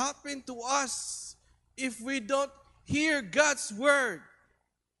will happen to us if we don't hear God's word?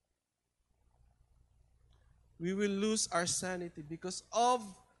 We will lose our sanity because of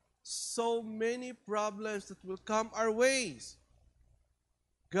so many problems that will come our ways.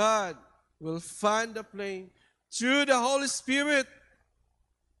 God will fan the flame through the Holy Spirit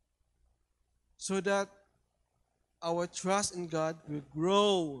so that our trust in God will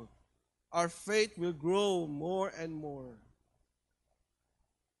grow. Our faith will grow more and more.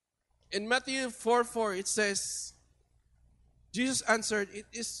 In Matthew 4:4, it says, Jesus answered, it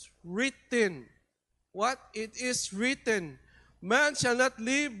is written. What? It is written. Man shall not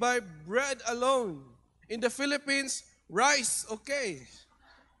live by bread alone. In the Philippines, rice, okay.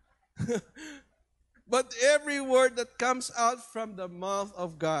 But every word that comes out from the mouth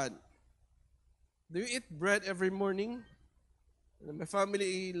of God. Do you eat bread every morning? My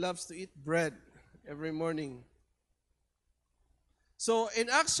family loves to eat bread every morning. So in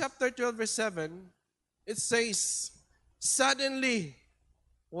Acts chapter 12, verse 7, it says, suddenly,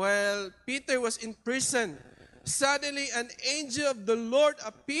 while Peter was in prison, suddenly an angel of the Lord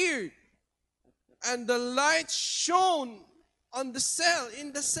appeared, and the light shone on the cell,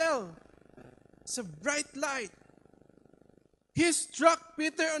 in the cell. It's a bright light. He struck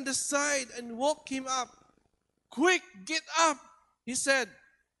Peter on the side and woke him up. Quick, get up, he said.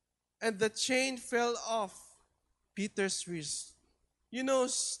 And the chain fell off Peter's wrist.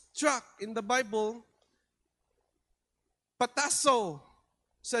 Struck in the Bible, pataso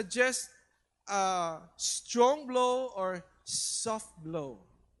suggests a strong blow or soft blow.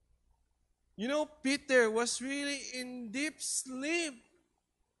 Peter was really in deep sleep.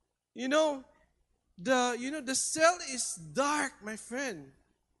 You know, the cell is dark, my friend.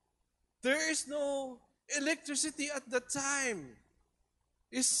 There is no electricity at the time.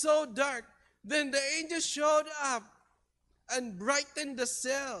 It's so dark. Then the angel showed up and brightened the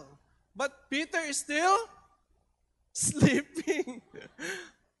cell. But Peter is still sleeping.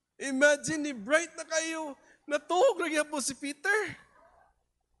 Imagine, ni bright na kayo. Natuhog lagi po si Peter.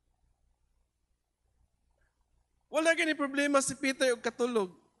 Wala gani problema si Peter og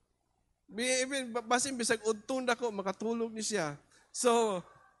katulog. Even basin bisag udtong dako makatulog ni siya. So,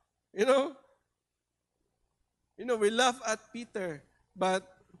 you know, we laugh at Peter, but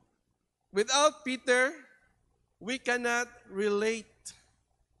without Peter, we cannot relate,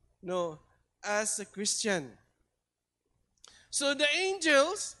 no, as a Christian. So the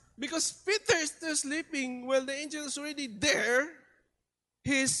angels, because Peter is still sleeping while the angel is already there,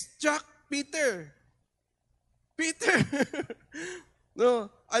 he struck Peter. Peter, no,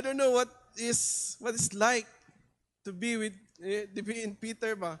 I don't know what it's like to be in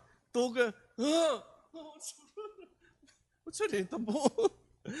Peter ba. Tuga, what's that?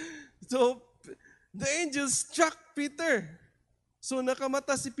 So the angel struck Peter. So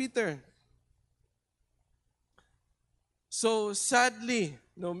nakamata si Peter. So sadly,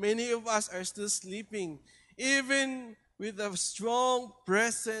 no, many of us are still sleeping, even with a strong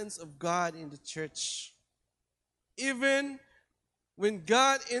presence of God in the church. Even when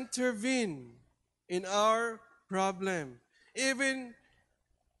God intervened in our problem, even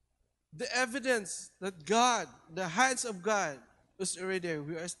the evidence that God, the hands of God, was already there,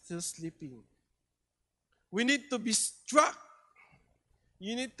 we are still sleeping. We need to be struck.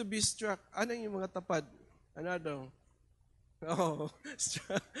 You need to be struck. Ano yung mga tapad? Ano daw? Oh,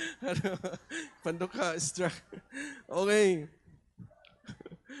 struck. Ano? Panduka, struck. Okay.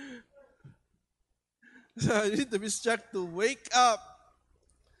 So you need to be struck to wake up.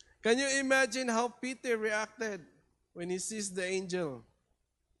 Can you imagine how Peter reacted when he sees the angel?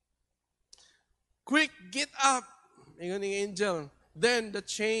 Quick, get up! Ingon ng angel. Then the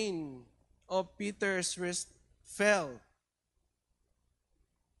chain of Peter's wrist fell.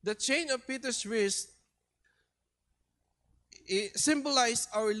 The chain of Peter's wrist symbolized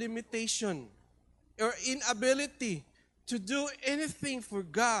our limitation, our inability to do anything for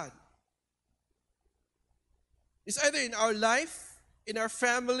God. It's either in our life, in our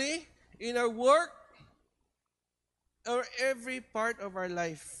family, in our work, or every part of our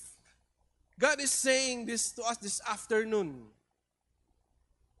life. God is saying this to us this afternoon.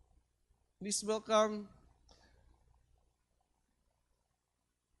 Please welcome.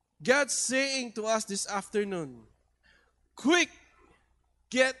 God's saying to us this afternoon, quick,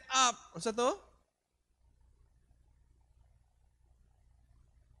 get up. Ano sa to?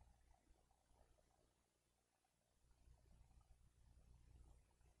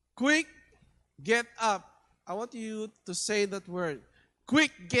 Quick, get up. I want you to say that word.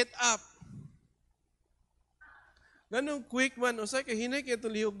 Quick, get up. Ganong quick man. O sa kahinay kaya ito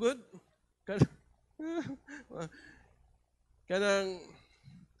lihugod. Kanang,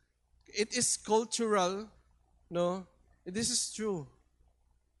 it is cultural, no? This is true.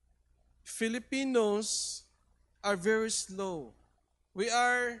 Filipinos are very slow. We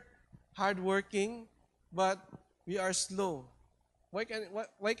are hardworking, but we are slow. Why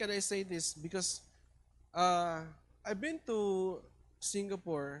can I say this? Because I've been to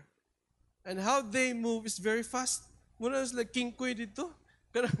Singapore, and how they move is very fast. Muna is like King Kuy dito.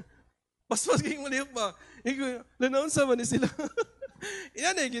 Pas-pas king malihok ba? Lanaon sa man sila.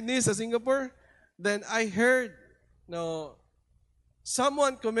 Yan ay gini sa Singapore. Then I heard, no,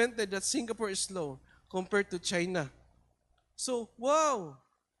 someone commented that Singapore is slow compared to China. So, wow.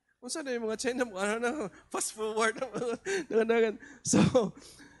 Unsa na yung mga China mo? Ano na, fast forward. So,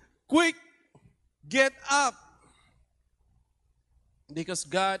 quick, get up. Because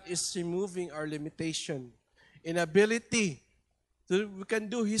God is removing our limitation, inability. So we can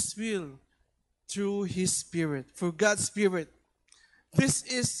do His will through His Spirit, for God's Spirit. This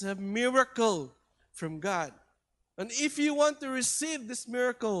is a miracle from God. And if you want to receive this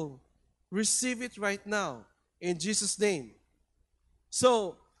miracle, receive it right now in Jesus' name.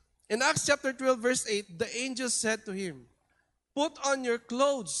 So, in Acts chapter 12, verse 8, the angel said to him, put on your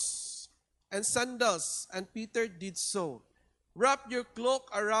clothes and sandals. And Peter did so. Wrap your cloak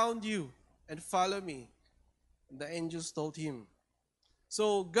around you and follow me. And the angels told him.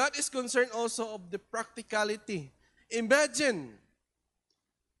 So, God is concerned also of the practicality. Imagine,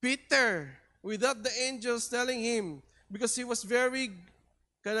 Peter, without the angels telling him, because he was very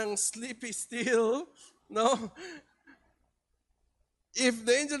kanang sleepy still, no? If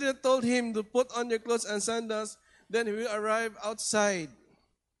the angel had told him to put on your clothes and sandals, then he will arrive outside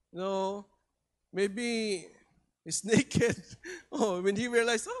No, maybe he's naked. Oh, when he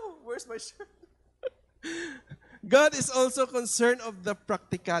realized, oh, where's my shirt? God is also concerned of the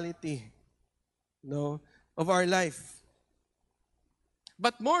practicality, no, of our life.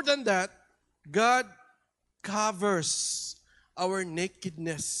 But more than that, God covers our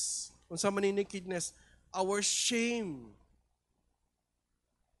nakedness. Kung sa man nakedness, our shame.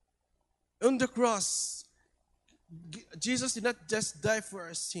 On the cross, Jesus did not just die for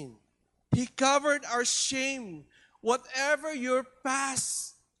our sin. He covered our shame. Whatever your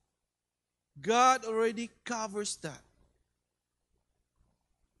past, God already covers that.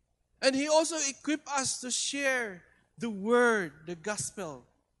 And He also equipped us to share the word, the gospel,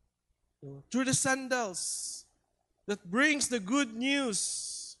 through the sandals that brings the good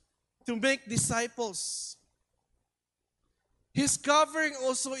news to make disciples. His covering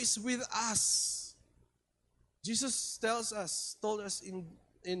also is with us. Jesus told us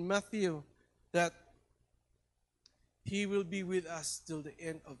in Matthew that He will be with us till the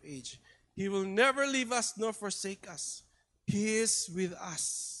end of age. He will never leave us nor forsake us. He is with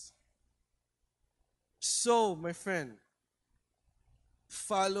us. So, my friend,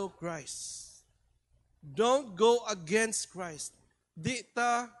 follow Christ. Don't go against Christ. Di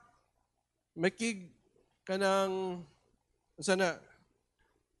ta makig kanang sana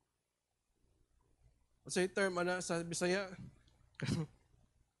sa term ana sa Bisaya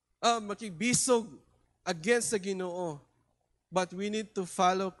makigbisog against the Ginoo. But we need to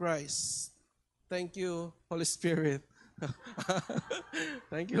follow Christ. Thank you, Holy Spirit.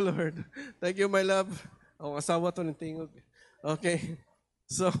 Thank you, Lord. Thank you, my love. Ang asawa to ng tingog. Okay.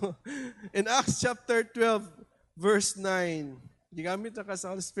 So, in Acts chapter 12, verse 9, gigamit na ka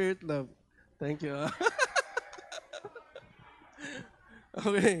sa Holy Spirit, love. Thank you.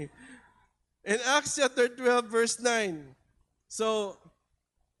 Okay. In Acts chapter 12, verse 9, so,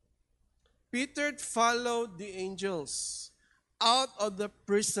 Peter followed the angels out of the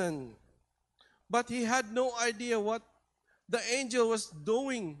prison, but he had no idea what the angel was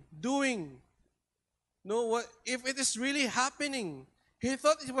doing. No, what if it is really happening? He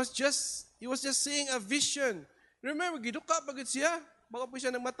thought he was just seeing a vision. Remember, giduka pagod siya, baka po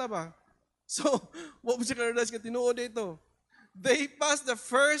siya ng mata ba? So, what was siya karadas ka tinuod dito? They passed the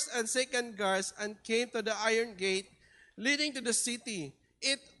first and second guards and came to the iron gate leading to the city.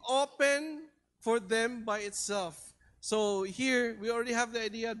 It opened for them by itself. So here, we already have the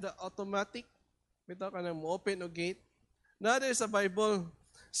idea, the automatic. Bitaw ka na mo open o gate. Now there's a Bible.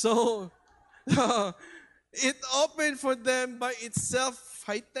 So, it opened for them by itself,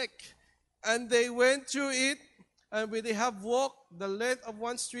 high-tech. And they went through it, and when they have walked the length of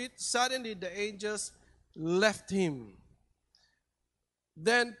one street, suddenly the angels left him.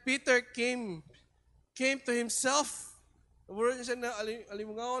 Then Peter came to himself. Wala siya na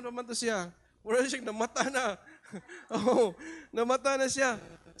alimungaon naman to siya. Wala siya namata na. Oh, namata na siya.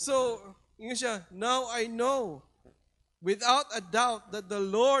 So, yun siya, now I know without a doubt that the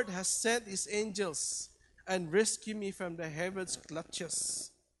Lord has sent His angels and rescued me from the heaven's clutches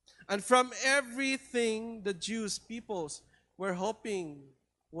and from everything the Jews, peoples, were hoping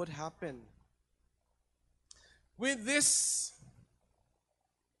would happen. When this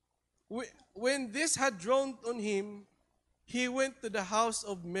had drawn on him, he went to the house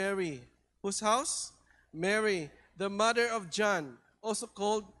of Mary. Whose house? Mary, the mother of John, also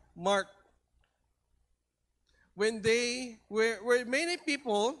called Mark. When they were many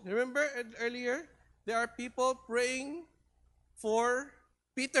people, remember earlier, there are people praying for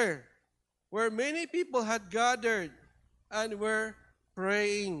Peter, where many people had gathered and were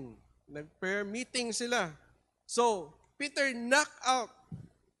praying. Nag-prayer meeting sila. So, Peter knocked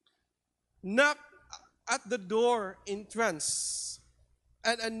at the door entrance.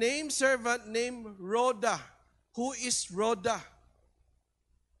 And a named servant named Rhoda. Who is Rhoda?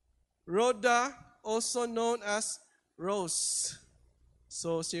 Rhoda, also known as Rose.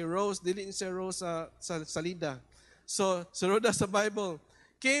 So, si Rose, dili si Rose sa salida. So, si Rhoda sa Bible,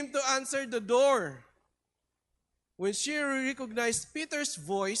 came to answer the door. When she recognized Peter's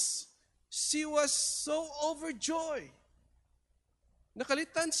voice, she was so overjoyed.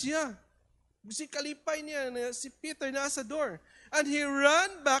 Nakalitan siya. Si kalipay niya na si Peter nasa door. And he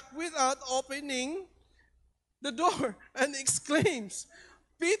ran back without opening the door and exclaims,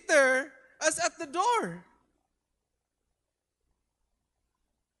 Peter is at the door.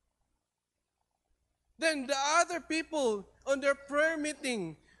 Then the other people on their prayer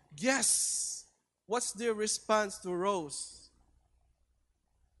meeting, guess what's their response to Rose?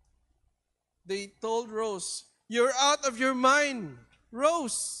 They told Rose, you're out of your mind,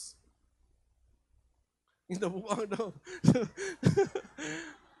 Rose. Inabuang daw.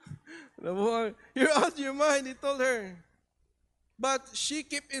 You're out of your mind, he told her. But she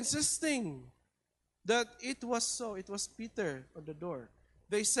kept insisting that it was so. It was Peter on the door.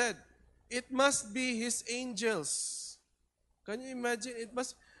 They said, it must be his angels. Can you imagine?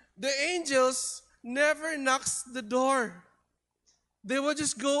 The angels never knocks the door. They will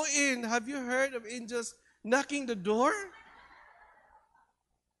just go in. Have you heard of angels knocking the door?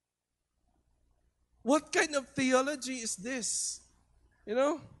 What kind of theology is this? You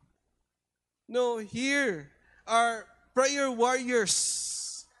know? No, here are prayer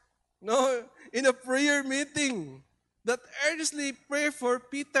warriors. No, in a prayer meeting that earnestly pray for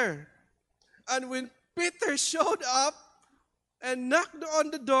Peter. And when Peter showed up and knocked on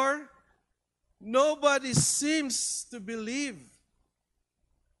the door, nobody seems to believe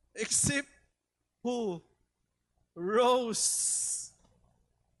except who? Rose.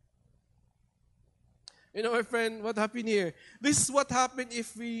 You know, my friend, what happened here? This is what happened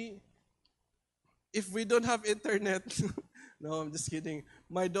if we don't have internet. No, I'm just kidding.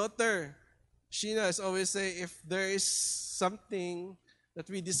 My daughter, Sheena, is always say, if there is something that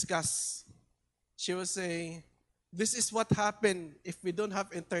we discuss, she will say, this is what happened if we don't have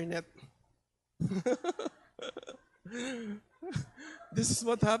internet. This is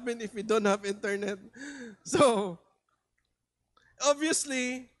what happened if we don't have internet. So,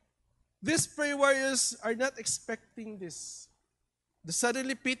 obviously, these prayer warriors are not expecting this.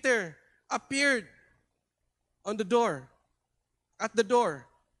 Suddenly Peter appeared on the door, at the door.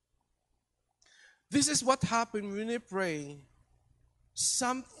 This is what happened when we pray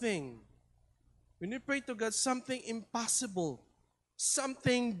something. When we pray to God, something impossible,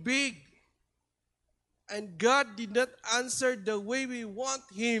 something big. And God did not answer the way we want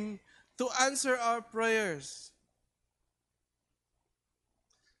Him to answer our prayers.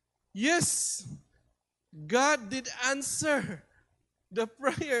 Yes, God did answer the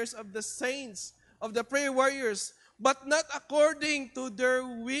prayers of the saints, of the prayer warriors, but not according to their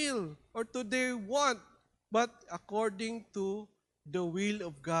will or to their want, but according to the will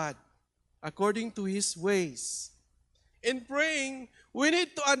of God, according to His ways. In praying, we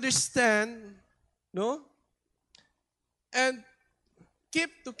need to understand, no? And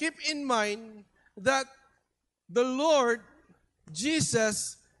keep in mind that the Lord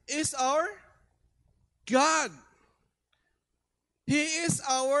Jesus is our God. He is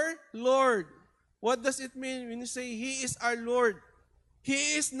our Lord. What does it mean when you say He is our Lord?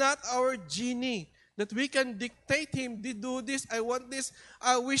 He is not our genie that we can dictate Him. Do this, I want this,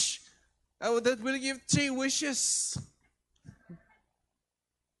 I wish, that will give 3 wishes.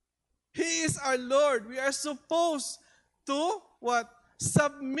 He is our Lord. We are supposed to what?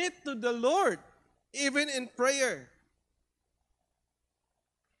 Submit to the Lord, even in prayer.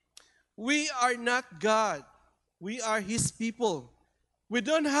 We are not God. We are His people. We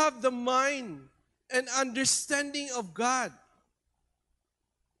don't have the mind and understanding of God.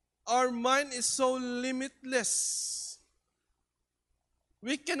 Our mind is so limitless.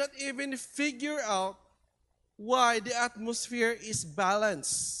 We cannot even figure out why the atmosphere is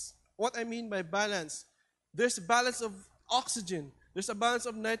balanced. What I mean by balance, there's a balance of oxygen. There's a balance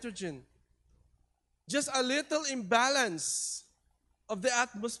of nitrogen. Just a little imbalance of the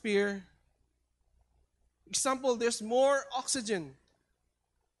atmosphere. Example, there's more oxygen.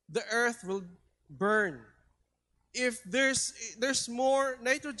 The earth will burn. If there's more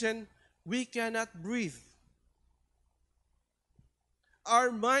nitrogen, we cannot breathe.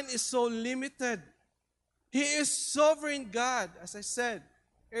 Our mind is so limited. He is sovereign God, as I said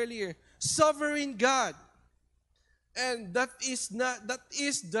earlier. Sovereign God. And that is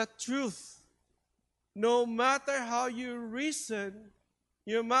the truth. No matter how you reason,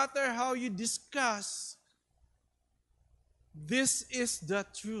 no matter how you discuss, this is the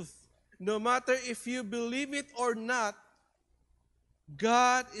truth. No matter if you believe it or not,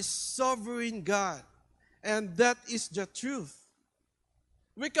 God is sovereign God. And that is the truth.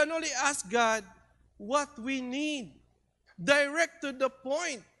 We can only ask God what we need. Direct to the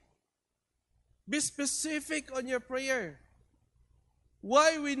point. Be specific on your prayer.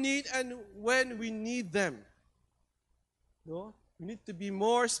 Why we need and when we need them. No? We need to be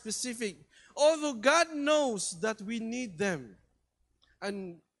more specific. Although God knows that we need them.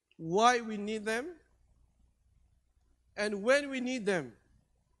 And why we need them. And when we need them.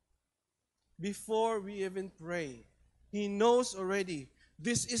 Before we even pray. He knows already.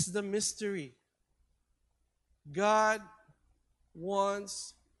 This is the mystery. God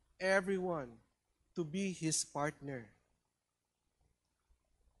wants everyone to be His partner.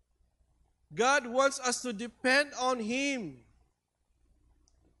 God wants us to depend on Him.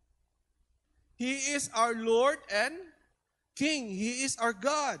 He is our Lord and King. He is our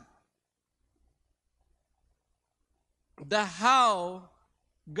God. the how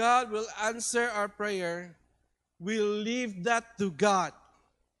God will answer our prayer, we leave that to God.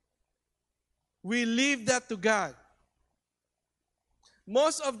 We leave that to God.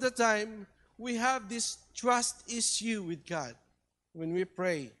 Most of the time, we have this trust issue with God when we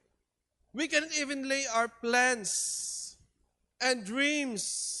pray. We can even lay our plans and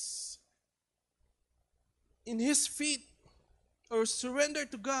dreams in His feet or surrender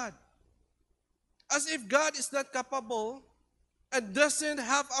to God. As if God is not capable and doesn't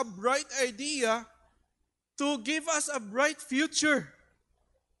have a bright idea to give us a bright future.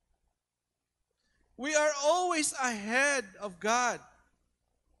 We are always ahead of God.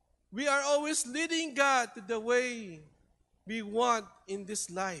 We are always leading God to the way we want in this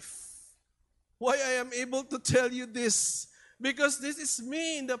life. Why I am able to tell you this? Because this is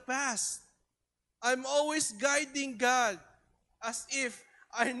me in the past. I'm always guiding God as if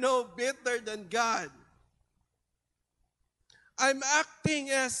I know better than God. I'm acting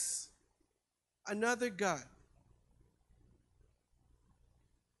as another God.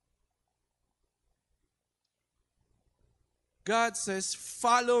 God says,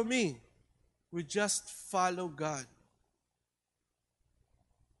 follow me. We just follow God.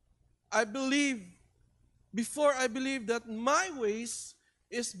 Before I believe that my ways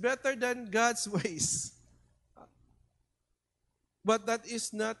is better than God's ways. But that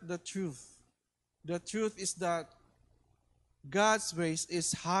is not the truth. The truth is that God's ways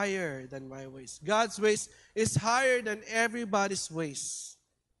is higher than my ways. God's ways is higher than everybody's ways.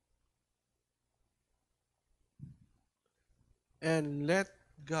 And let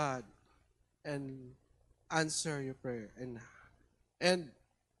God and answer your prayer. And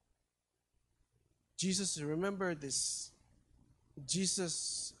Jesus, remember this.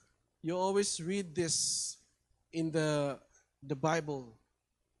 Jesus, you always read this in the Bible,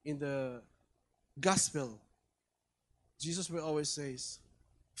 in the gospel. Jesus will always say,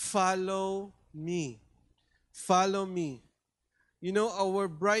 follow me. Follow me. You know, our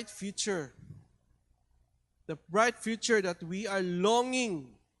bright future, the bright future that we are longing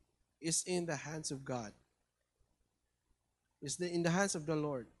is in the hands of God. It's in the hands of the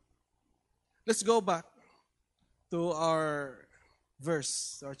Lord. Let's go back to our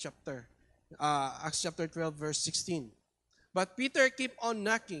verse, our chapter. Acts chapter 12, verse 16. But Peter kept on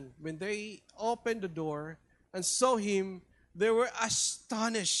knocking. When they opened the door and saw him, they were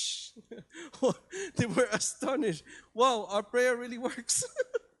astonished. They were astonished. Wow, our prayer really works.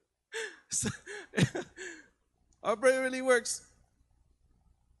 Our prayer really works.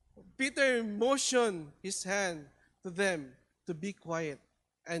 Peter motioned his hand to them to be quiet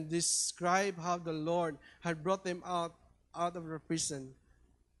and describe how the Lord had brought them out of the prison.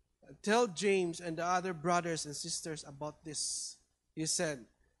 Tell James and the other brothers and sisters about this, he said.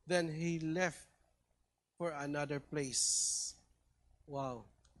 Then he left for another place. Wow.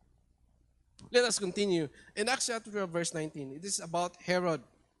 Let us continue. In Acts chapter 12, verse 19, it is about Herod.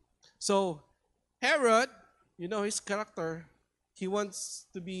 So, Herod, you know his character, he wants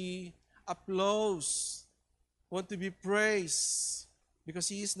to be applause, want to be praised, because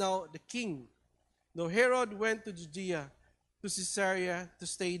he is now the king. Now, Herod went to Judea, to Caesarea, to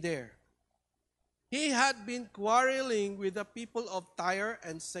stay there. He had been quarreling with the people of Tyre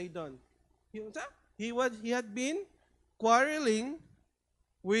and Sidon. He had been quarreling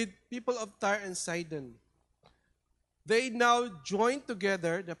with people of Tyre and Sidon. They now joined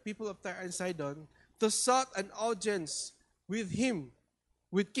together, the people of Tyre and Sidon, to sought an audience with him,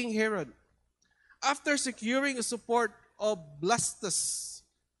 with King Herod. After securing the support of Blastus,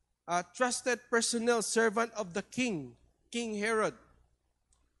 a trusted personal servant of the king, King Herod,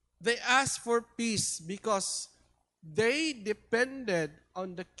 they asked for peace because they depended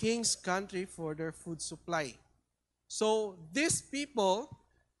on the king's country for their food supply. So these people,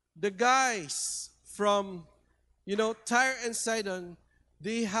 the guys from, Tyre and Sidon,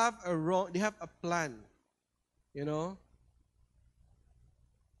 they have a plan,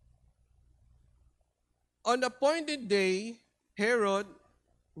 On the appointed day, Herod,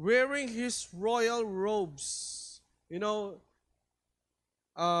 wearing his royal robes, their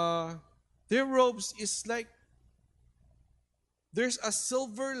robes is like, there's a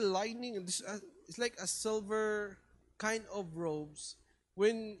silver lining, it's like a silver kind of robes.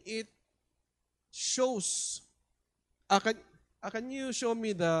 When it shows, can you show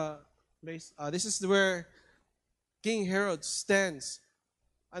me the place? This is where King Herod stands.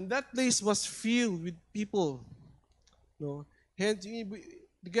 And that place was filled with people. And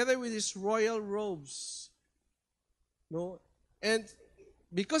together with his royal robes. And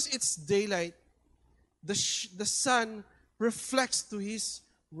because it's daylight, the sun reflects to his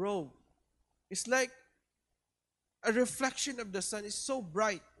robe. It's like a reflection of the sun, is so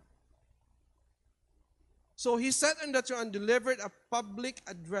bright. So he sat on the throne and delivered a public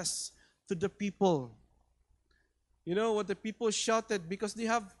address to the people. You know what the people shouted? Because they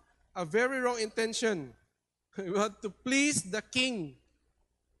have a very wrong intention. They want to please the king.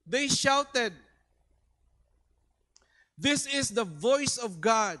 They shouted, "This is the voice of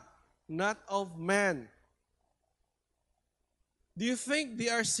God, not of man." Do you think they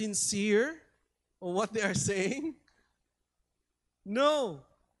are sincere on what they are saying? No,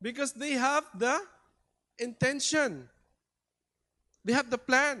 because they have the intention. They have the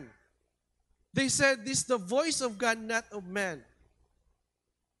plan. They said, "This is the voice of God, not of man."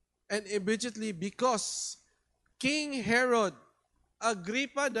 And immediately, because King Herod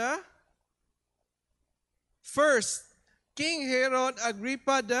Agrippa the first, King Herod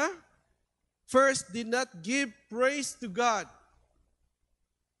Agrippa the first did not give praise to God.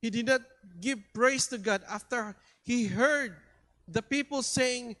 He did not give praise to God after he heard the people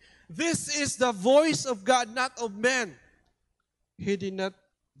saying, "This is the voice of God, not of man." He did not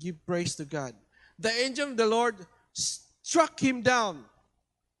give praise to God. The angel of the Lord struck him down,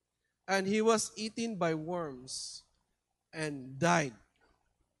 and he was eaten by worms and died.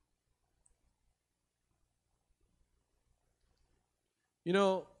 You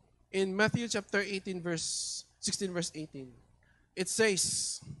know, in Matthew chapter 18, verse 16, verse 18, it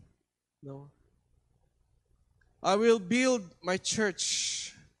says, no, "I will build my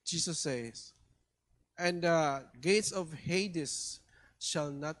church," Jesus says, "and the gates of Hades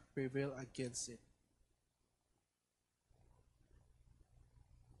shall not prevail against it."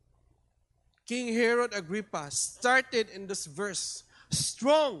 King Herod Agrippa started in this verse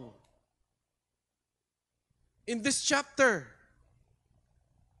strong. In this chapter,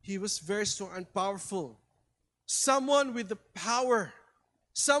 he was very strong and powerful. Someone with the power,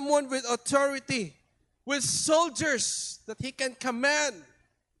 someone with authority, with soldiers that he can command.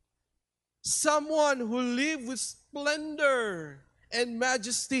 Someone who lived with splendor and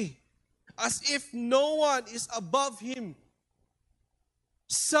majesty, as if no one is above him.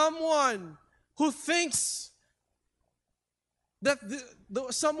 Someone who thinks that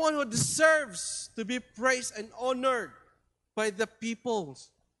someone who deserves to be praised and honored by the people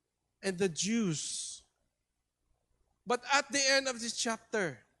and the Jews. But at the end of this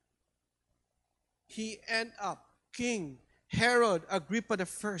chapter, he ended up, King Herod Agrippa the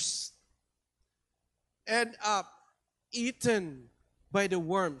first, end up eaten by the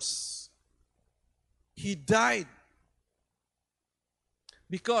worms. He died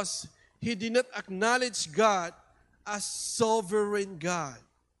because he did not acknowledge God as sovereign God.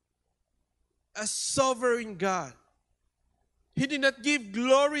 As sovereign God. He did not give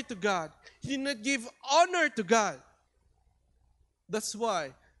glory to God. He did not give honor to God. That's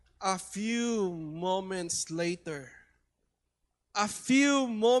why a few moments later,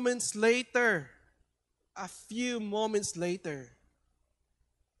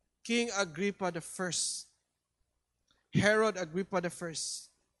 King Agrippa the first, Herod Agrippa the first,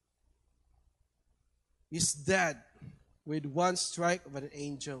 is dead with one strike of an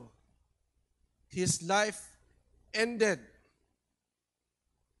angel. His life ended.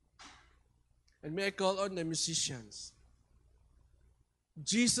 And may I call on the musicians?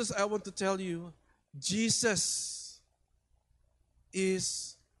 Jesus, I want to tell you, Jesus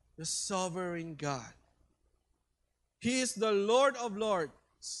is the sovereign God. He is the Lord of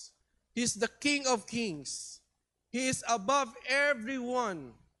lords. He is the King of kings. He is above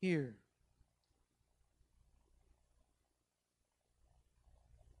everyone here.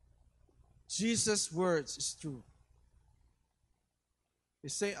 Jesus' words is true. He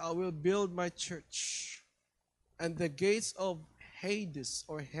say, "I will build my church, and the gates of Hades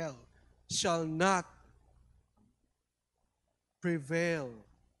or hell shall not prevail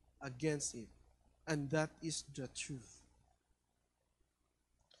against it." And that is the truth.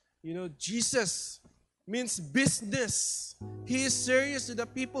 You know, Jesus means business. He is serious to the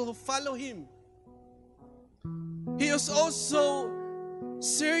people who follow him. He is also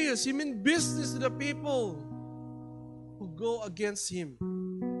serious. He means business to the people who go against him.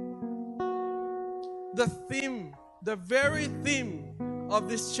 The theme, the very theme of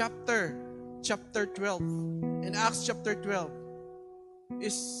this chapter 12, in Acts chapter 12,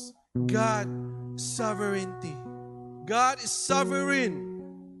 is God sovereignty. God is sovereign.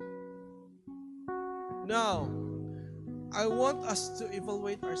 Now, I want us to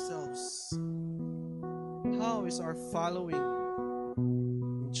evaluate ourselves. How is our following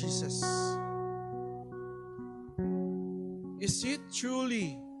Jesus? Is He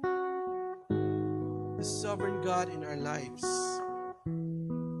truly the sovereign God in our lives?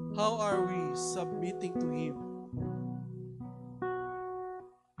 How are we submitting to Him?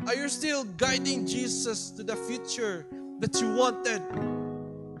 Are you still guiding Jesus to the future that you wanted?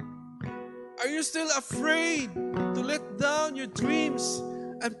 Are you still afraid to let down your dreams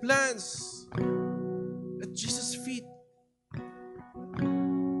and plans at Jesus' feet?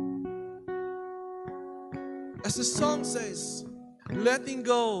 As the song says, letting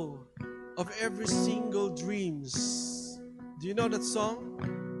go of every single dreams. Do you know that song?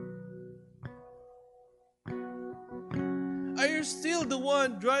 Are you still the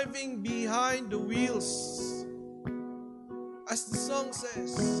one driving behind the wheels? As the song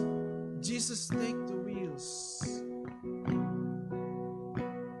says, Jesus take the wheels.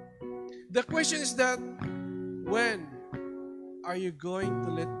 The question is that when are you going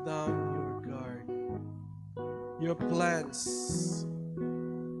to let down your guard, your plans,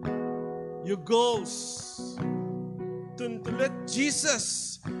 your goals, to let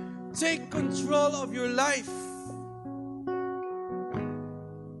Jesus take control of your life?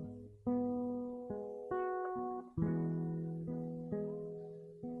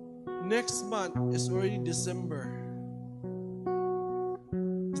 Next month is already December.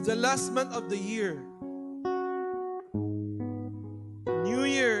 It's the last month of the year. New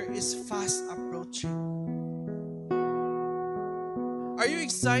Year is fast approaching. Are you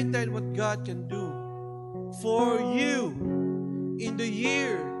excited what God can do for you in the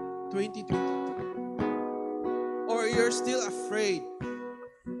year 2023? Or you're still afraid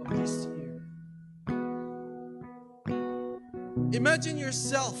of this year? Imagine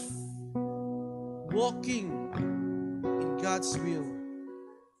yourself walking in God's will,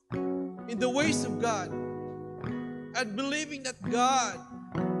 in the ways of God, and believing that God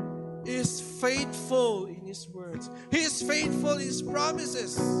is faithful in His words. He is faithful in His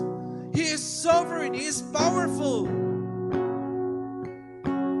promises. He is sovereign. He is powerful.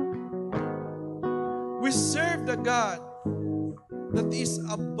 We serve the God that is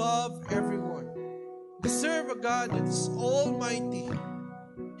above everyone. We serve a God that is almighty.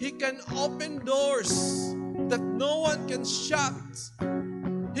 He can open doors that no one can shut.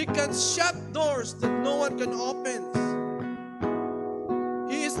 He can shut doors that no one can open.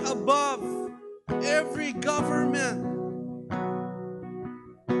 He is above every government.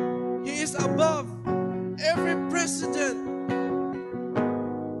 He is above every president.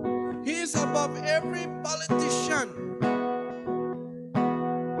 He is above every politician.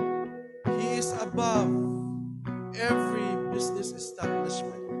 He is above every business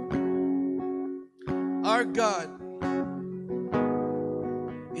establishment. Our God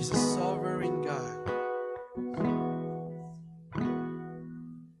is a sovereign God.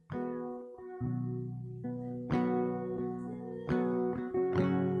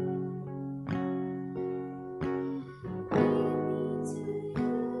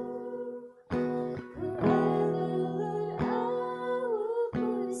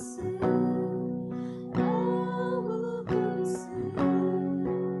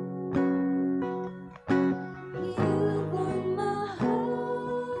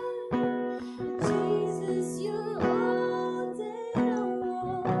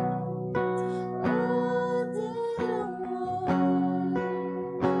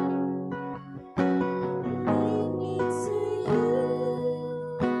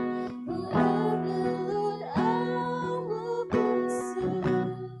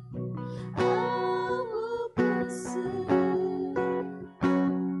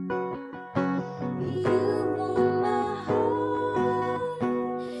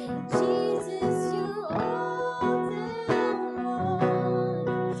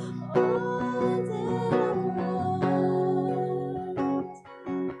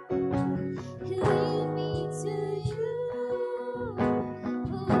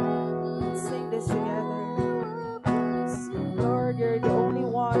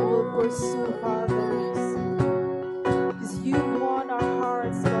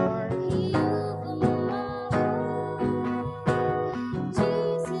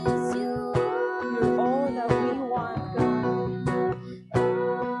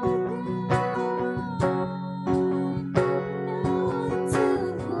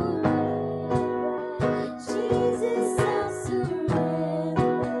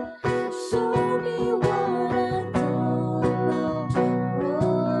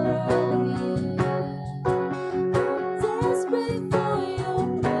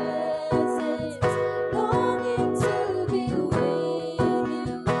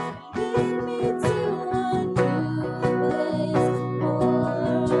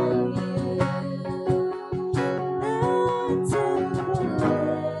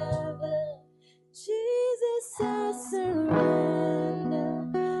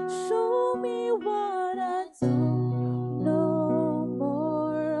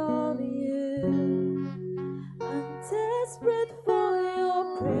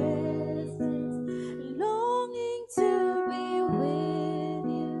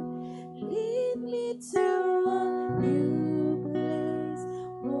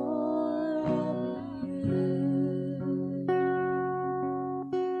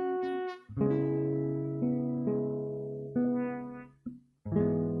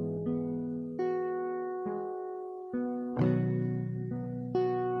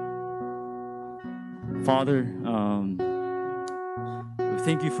 Father, we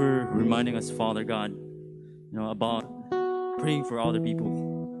thank you for reminding us, Father God, about praying for other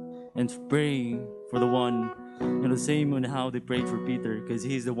people and praying for the one, the same on how they prayed for Peter, because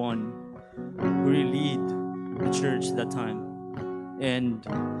he's the one who really lead the church that time. And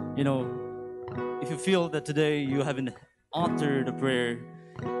if you feel that today you haven't uttered a prayer,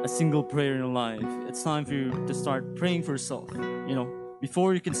 a single prayer in your life, it's time for you to start praying for yourself.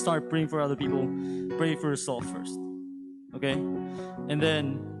 Before you can start praying for other people, pray for yourself first. Okay? And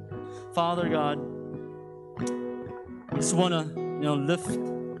then, Father God, we just want to, lift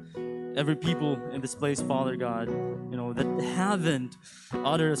every people in this place, Father God, that haven't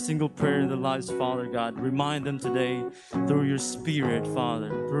uttered a single prayer in their lives, Father God. Remind them today through your Spirit,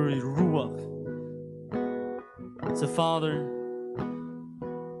 Father, through your Ruach. So, Father,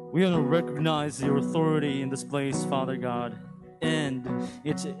 we want to recognize your authority in this place, Father God. And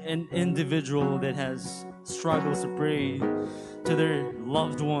it's an individual that has struggles to pray to their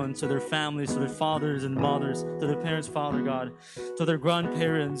loved ones, to their families, to their fathers and mothers, to their parents, Father God, to their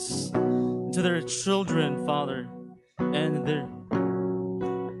grandparents, to their children, Father, and their,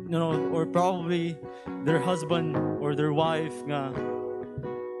 or probably their husband or their wife, nga,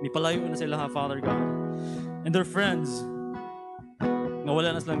 nipalayo na sila, Father God, and their friends, nga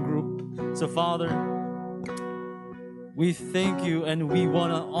wala na silang group. So, Father, we thank you and we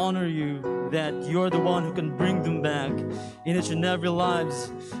want to honor you that you're the one who can bring them back in each and every lives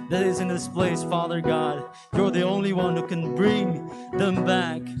that is in this place, Father God. You're the only one who can bring them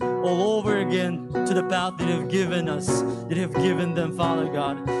back all over again to the path that you've given us, that you've given them, Father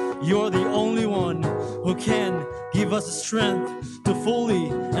God. You're the only one who can give us the strength to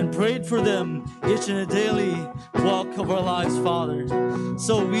fully and pray for them each and a daily walk of our lives, Father.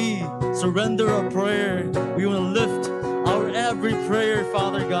 So we surrender our prayer. We want to lift our every prayer,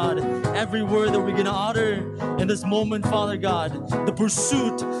 Father God, every word that we're going to utter in this moment, Father God, the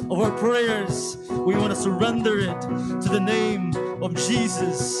pursuit of our prayers, we want to surrender it to the name of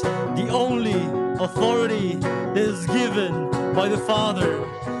Jesus, the only authority that is given by the Father.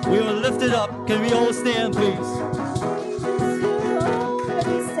 We want to lift it up. Can we all stand, please? Let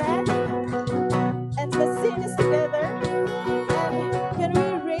me stand and let's sing this together. And can we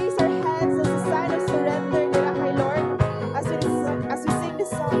raise our hands as a sign of surrender to our Lord as we sing this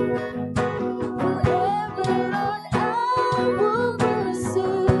song? Forever, Lord, I will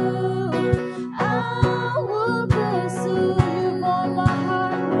pursue. I will pursue you for my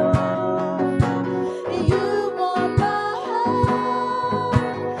heart, Lord. You want my heart.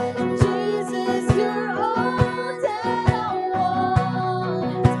 Jesus, you're all that I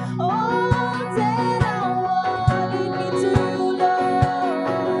want. All that I want. Lead me to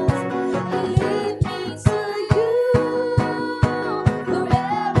Lord. Lead me to you.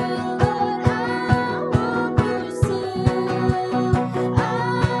 Forever, Lord, I will pursue. I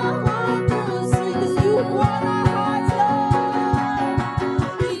will pursue. 'Cause you want our hearts, Lord.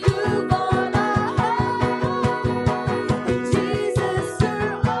 You want our hearts. Jesus,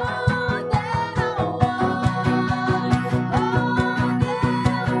 you're all that I want. All that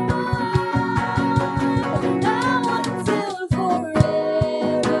I want. Now until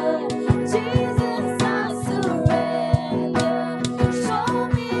forever. Jesus, I surrender. Show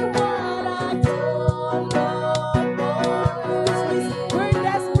me what I don't know more. We're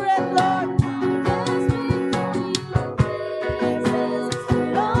desperate, Lord. Desperate for your presence.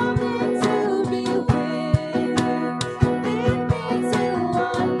 Longing to be with you. Lead me to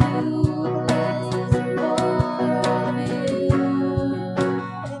a new place, more of you.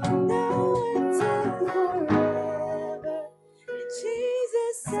 And now until forever,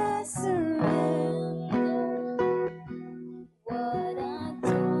 Jesus, I surrender. What I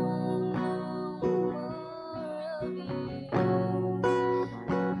don't know more of you.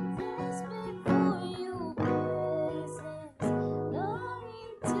 Desperate for your presence,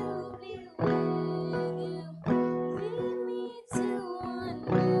 longing to be with you. Lead me to a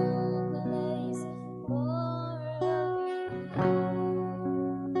new place, more of you.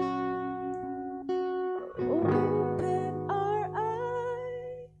 Open our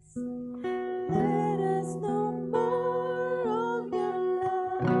eyes, let us know more of your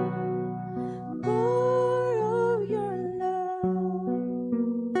love, more of your love.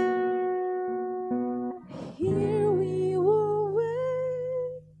 Here we will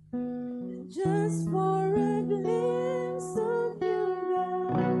wait just for a glimpse of you,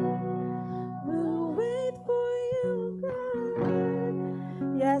 God. We'll wait for you, God.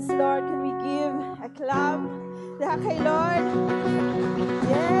 Yes, Lord, can we give a clap? Kay Lord.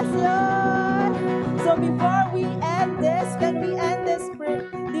 Yes, Lord. So before we end this, can we end this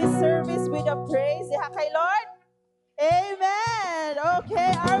service with a praise? Diha kay Lord? Amen.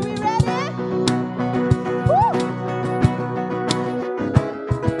 Okay, are we ready? Woo!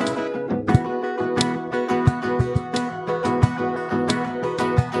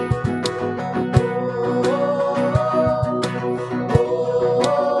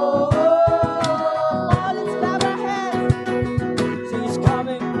 Oh, let's clap our hands. She's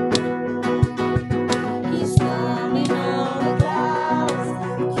coming. He's coming on the clouds.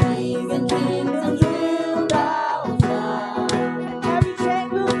 Kings and kingdoms will bow down. And every chain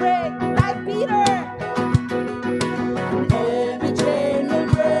will break, like Peter. Every chain will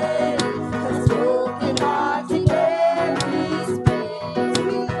break. 'Cause broken hearts declare His praise.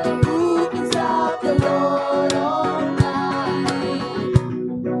 Who can stop the Lord Almighty?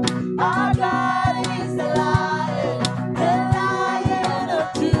 Our God is the Lion of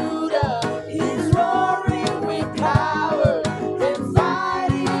Judah. He's roaring with power and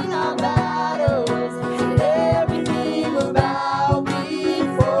fighting our battles, and every knee will bow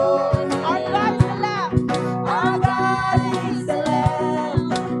before Him. Our God is the Lamb. Our God is the Lamb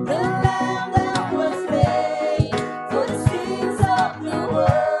that was slain for the sins of the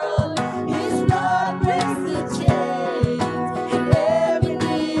world. His blood breaks the chains, and every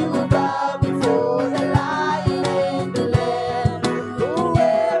knee will bow before the Lion and the Lamb. Oh,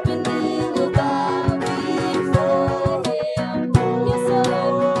 every knee will bow before Him. Yes,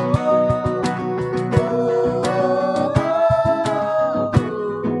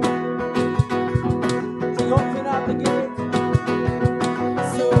 so open up the gates.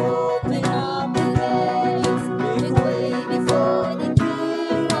 So open up the gates. Make way before the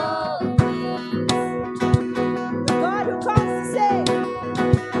King of Kings. The God who comes to save.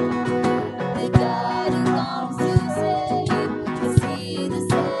 The God who comes to save. To see the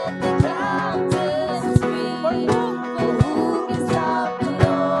sad, the captives free. For who can stop the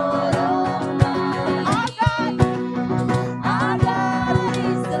Lord Almighty? Our God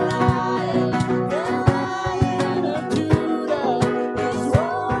is the Lion of Judah. He's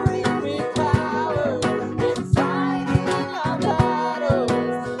roaring with power and fighting our battles.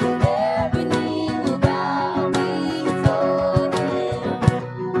 Every knee will bow before Him.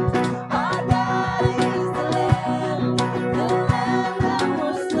 Our God is the Lamb that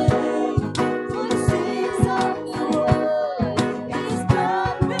was slain for the sins of the world. His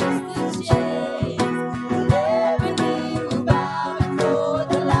blood breaks the chains. Every knee will bow before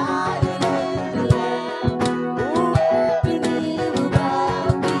the Lion and the Lamb. Oh, every knee will bow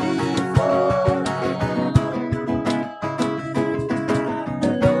before Him.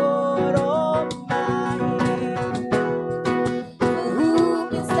 The Lord Almighty. Who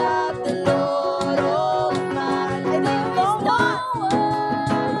can stop the Lord Almighty? And there's no one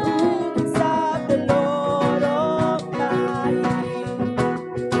who can stop the Lord Almighty.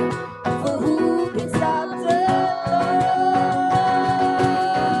 For who can stop the Lord?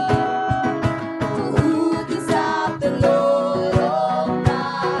 For who can stop the Lord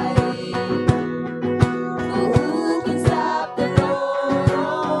Almighty? For who can stop the Lord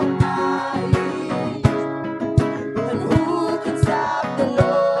Almighty? And who can stop the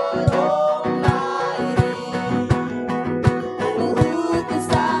Lord Almighty? And who can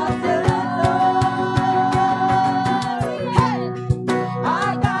stop the Lord? Hey!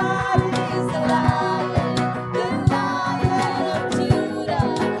 Our God is the Lion of Judah.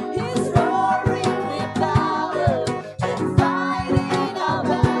 He's roaring with power and fighting our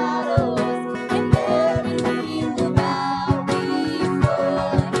battles, and every knee will bow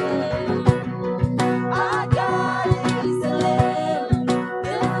before Him. Our God is the Lamb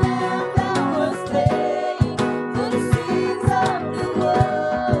that was slain for the sins of the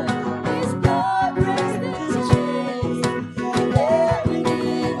world. His blood breaks the chains, and every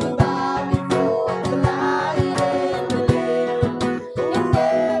knee will bow before the Lion and the Lamb. And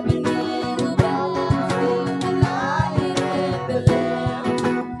every knee will bow before the Lion and the Lamb.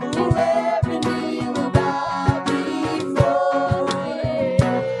 And every knee will bow before Him.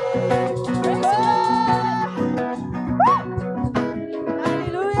 Praise God.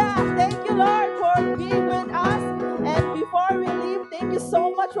 Hallelujah. Thank you, Lord, for being with us. And before we leave, thank you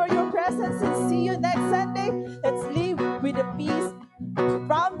so much for your presence, and see you next Sunday. Let's leave with a peace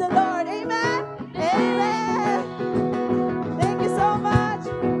from the Lord. Amen. Amen. Thank you so much.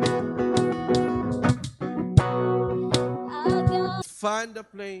 Fan the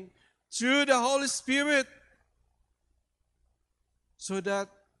flame through the Holy Spirit so that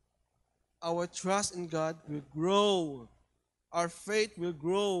our trust in God will grow. Our faith will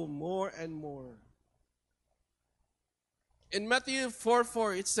grow more and more. In Matthew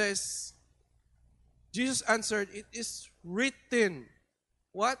 4:4, it says, Jesus answered, it is written.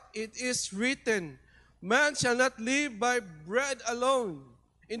 What? It is written. Man shall not live by bread alone.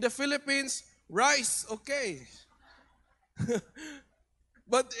 In the Philippines, rice, okay.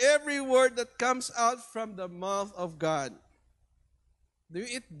 But every word that comes out from the mouth of God. Do you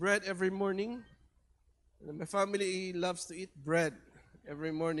eat bread every morning? My family loves to eat bread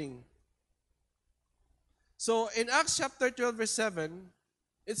every morning. So in Acts chapter 12, verse 7,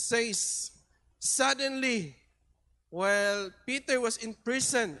 it says, suddenly, while Peter was in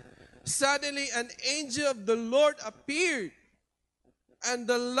prison, suddenly an angel of the Lord appeared, and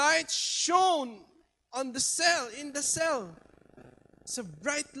the light shone on the cell, in the cell. It's a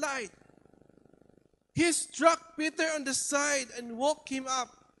bright light. He struck Peter on the side and woke him up.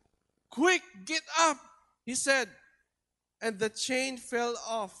 Quick, get up, he said. And the chain fell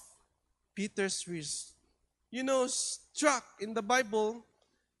off Peter's wrist. You know, struck in the Bible,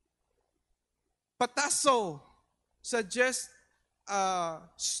 pataso suggests a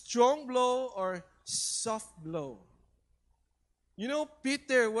strong blow or soft blow. You know,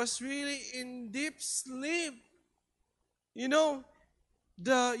 Peter was really in deep sleep. You know,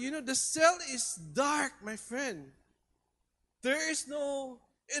 the cell is dark, my friend. There is no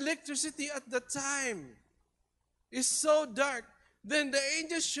electricity at the time. It's so dark. Then the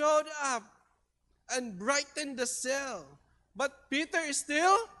angel showed up and brightened the cell. But Peter is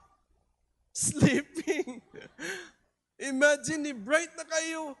still sleeping. Imagine, ni bright na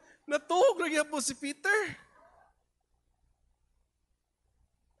kayo. Natuhog lagi po si Peter.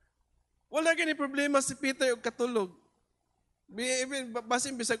 Wala gani problema si Peter og katulog. Even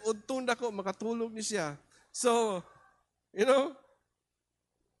basin bisag udtong dako makatulog ni siya. So, you know,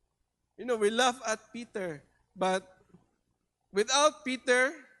 we laugh at Peter, but without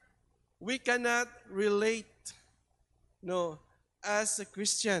Peter, we cannot relate, no, as a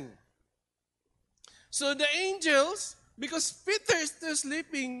Christian. So the angels, because Peter is still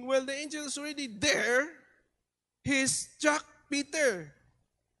sleeping while the angel is already there, he struck Peter.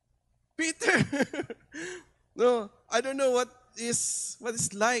 Peter, no, I don't know what it's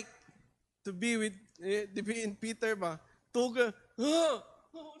like to be in Peter ba. Tuga,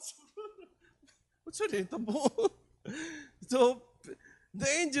 what's that? So the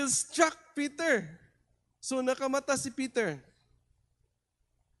angel struck Peter. So nakamata si Peter.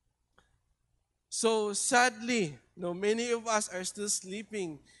 So sadly, no, many of us are still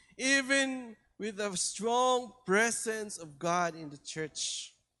sleeping, even with a strong presence of God in the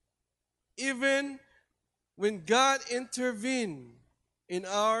church. Even when God intervened in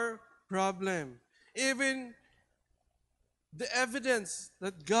our problem, even the evidence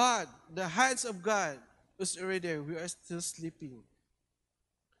that God, the hands of God, was already there, we are still sleeping.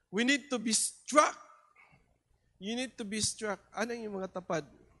 We need to be struck. You need to be struck. Ano yung mga tapad?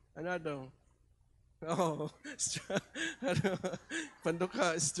 Ano daw? Oh, struck. Ano?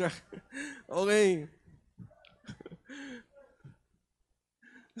 Panduka, struck. Okay.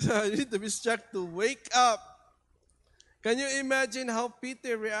 So you need to be struck to wake up. Can you imagine how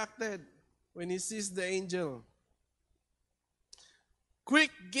Peter reacted when he sees the angel? Quick,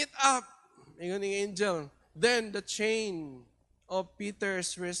 get up! Ingon ng angel. Then the chain of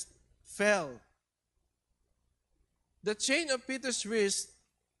Peter's wrist fell. The chain of Peter's wrist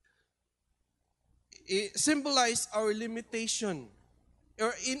symbolized our limitation,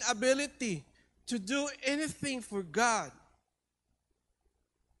 our inability to do anything for God.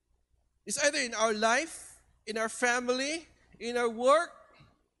 It's either in our life, in our family, in our work,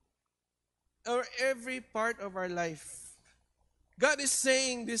 or every part of our life. God is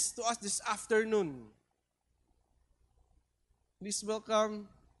saying this to us this afternoon. Please welcome.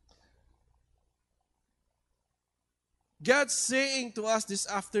 God's saying to us this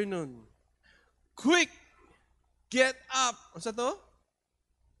afternoon, quick, get up. Ano sa to?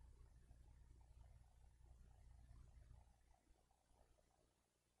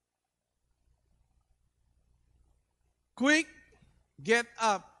 Quick, get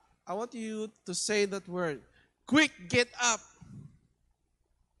up. I want you to say that word. Quick, get up.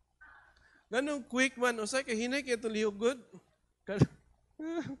 Ganong quick man. O sa'yo, kahinay kayo itong lihugod.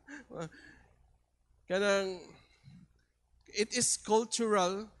 Kanang, it is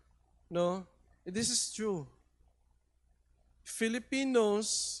cultural, no? This is true.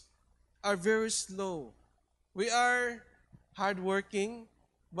 Filipinos are very slow. We are hardworking,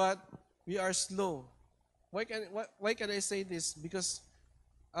 but we are slow. Why can I say this? Because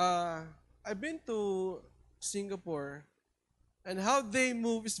I've been to Singapore, and how they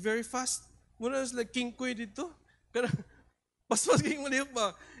move is very fast. Muna is like King Kuy dito. Pas-pas king malihok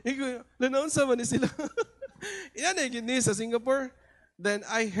ba? Lanaon sa man ni sila. Yan ay gini sa Singapore. Then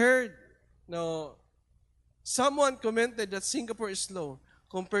I heard, no, Someone commented that Singapore is slow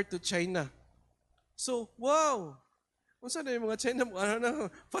compared to China. So, wow! Unsa na yung mga China mo? Ano na,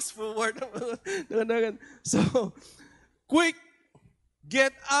 fast forward. So, quick,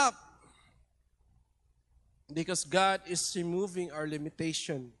 get up. Because God is removing our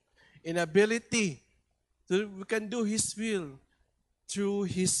limitation, inability. So we can do His will through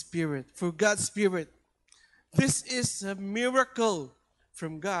His Spirit, for God's Spirit. This is a miracle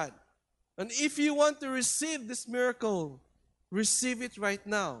from God. And if you want to receive this miracle, receive it right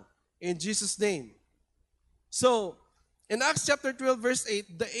now in Jesus' name. So, in Acts chapter 12, verse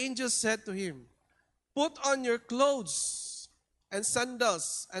 8, the angel said to him, "Put on your clothes and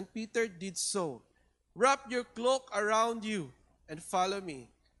sandals." And Peter did so. "Wrap your cloak around you and follow me."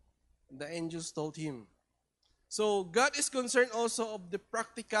 And the angels told him. So, God is concerned also of the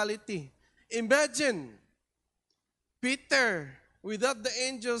practicality. Imagine Peter, without the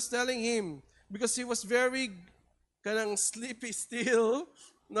angels telling him, because he was very kanang sleepy still,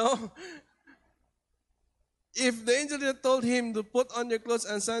 no? If the angel had told him to put on your clothes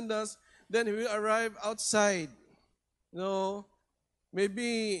and sandals, then he will arrive outside. No,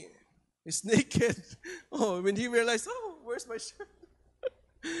 maybe he's naked. Oh, when he realized, oh, where's my shirt?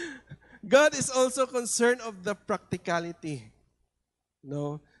 God is also concerned of the practicality,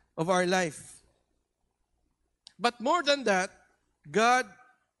 no, of our life. But more than that, God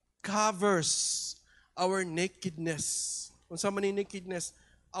covers our nakedness. Kung sa man yung nakedness,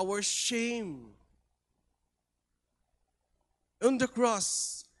 our shame. On the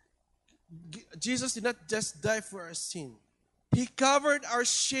cross, Jesus did not just die for our sin. He covered our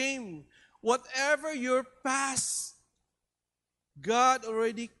shame. Whatever your past, God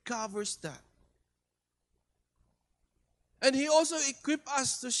already covers that. And He also equipped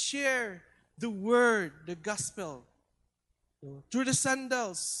us to share the word, the gospel, through the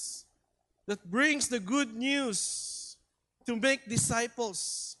sandals that brings the good news to make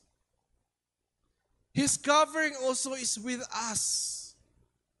disciples. His covering also is with us.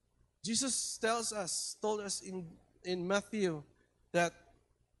 Jesus told us in Matthew that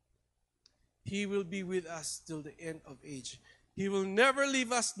He will be with us till the end of age. He will never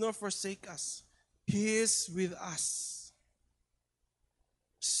leave us nor forsake us. He is with us.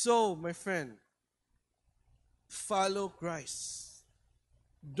 So, my friend, follow Christ.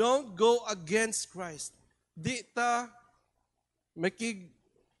 Don't go against Christ. Di ta makig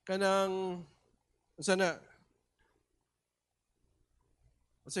kanang sana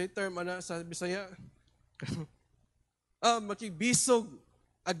sa term ana sa Bisaya makigbisog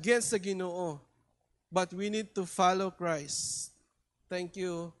against the Ginoo. But we need to follow Christ. Thank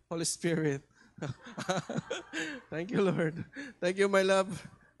you, Holy Spirit. Thank you, Lord. Thank you, my love.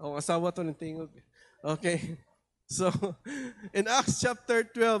 Ang asawa to ng tingog. Okay. So, in Acts chapter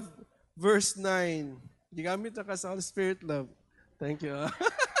 12, verse 9, gigamit na ka sa Holy Spirit, love. Thank you.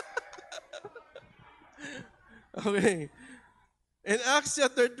 Okay. In Acts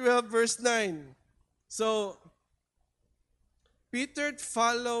chapter 12, verse 9, so, Peter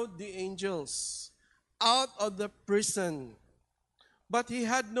followed the angels out of the prison, but he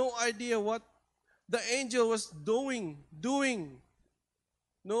had no idea what the angel was doing.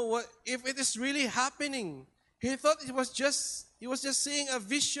 No, what if it is really happening? He thought he was just seeing a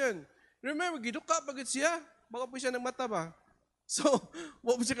vision. Remember, giduka pagod siya, baka po siya ng mata ba? So,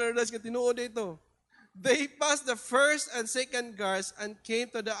 what was siya kanalas ka tinuod dito? They passed the first and second guards and came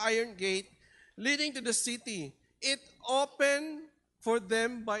to the iron gate leading to the city. It opened for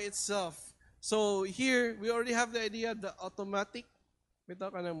them by itself. So here, we already have the idea, the automatic. Bitaw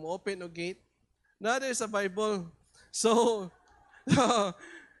ka na mo open o gate. Now there's a Bible. So,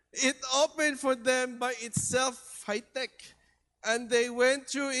 it opened for them by itself, high-tech. And they went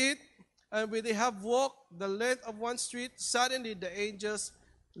through it, and when they have walked the length of one street, suddenly the angels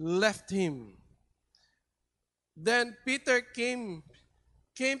left him. Then Peter came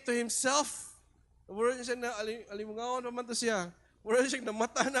to himself. Wala siya na alimungaon naman to siya. Wala siya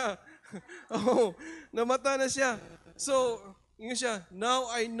namata na. Oh, namata na siya. So, yun siya, now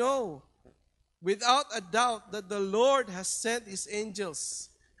I know without a doubt that the Lord has sent His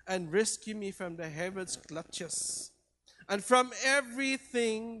angels and rescued me from the heaven's clutches and from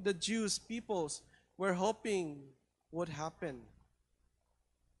everything the Jews, peoples, were hoping would happen.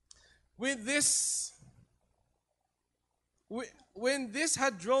 When this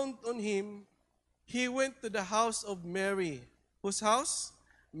had drawn on him, he went to the house of Mary. Whose house?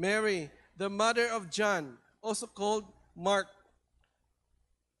 Mary, the mother of John, also called Mark.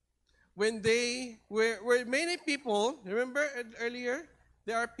 When they were many people, remember earlier,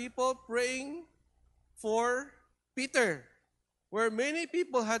 there are people praying for Peter, where many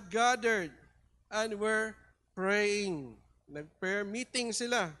people had gathered and were praying. Nag-prayer meeting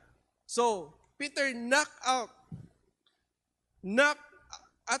sila. So, Peter knocked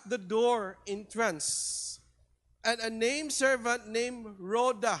at the door in trance. And a named servant named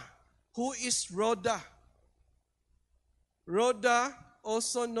Rhoda. Who is Rhoda? Rhoda,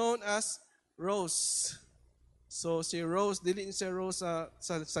 also known as Rose. So, si Rose, dili si Rose sa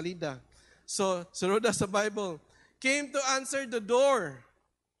salida. So, si Rhoda sa Bible, came to answer the door.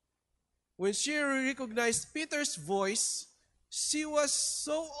 When she recognized Peter's voice, she was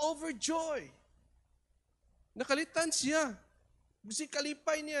so overjoyed. Nakalitan siya. Si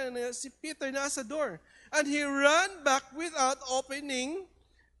kalipay niya na si Peter nasa door. And he ran back without opening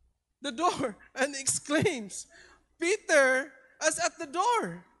the door and exclaims, Peter is at the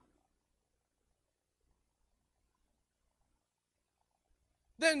door.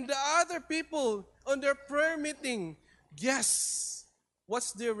 Then the other people on their prayer meeting, guess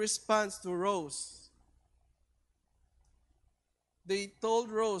what's their response to Rose? They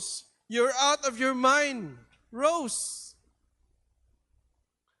told Rose, you're out of your mind, Rose.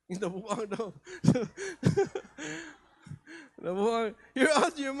 Nabuwang daw. Nabuwang. You're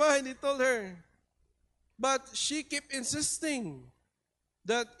out of your mind, he told her. But she kept insisting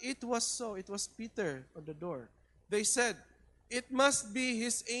that it was so. It was Peter on the door. They said, it must be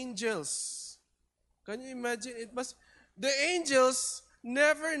his angels. Can you imagine? The angels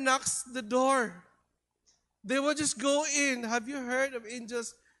never knocks the door. They will just go in. Have you heard of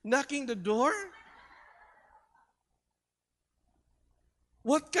angels knocking the door?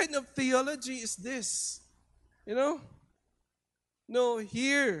 What kind of theology is this? You know? No,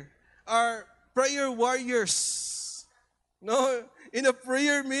 here are prayer warriors. No, in a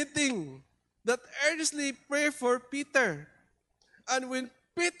prayer meeting that earnestly pray for Peter. And when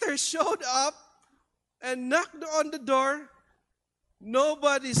Peter showed up and knocked on the door,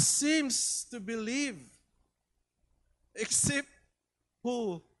 nobody seems to believe except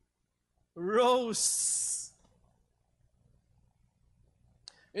who? Rose.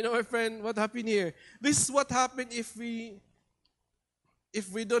 You know, my friend, what happened here? This is what happened if we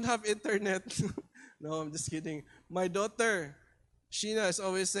don't have internet. No, I'm just kidding. My daughter, Sheena, is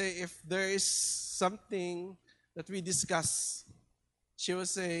always say, if there is something that we discuss, she will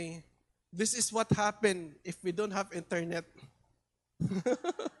say, this is what happened if we don't have internet.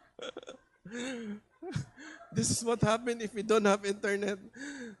 This is what happened if we don't have internet.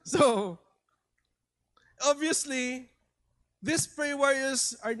 So, obviously, these prayer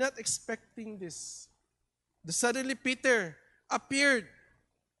warriors are not expecting this. Suddenly Peter appeared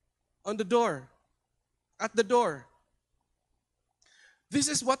on the door, at the door. This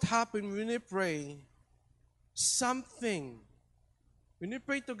is what happened when we pray something. When we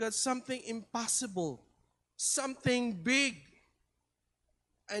pray to God, something impossible, something big.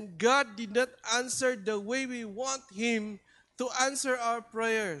 And God did not answer the way we want Him to answer our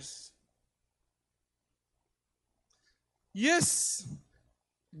prayers. Yes,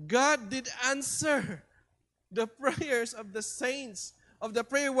 God did answer the prayers of the saints, of the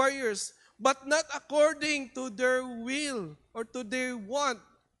prayer warriors, but not according to their will or to their want,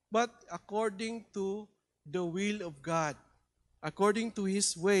 but according to the will of God, according to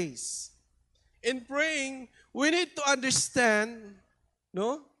His ways. In praying, we need to understand,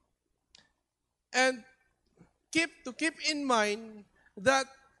 no? And keep in mind that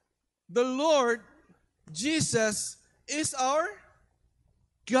the Lord Jesus is our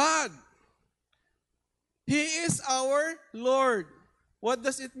God. He is our Lord. What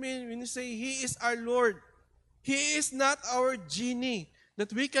does it mean when you say He is our Lord? He is not our genie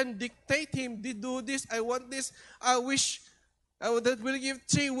that we can dictate Him. Do this, I want this, I wish, that will give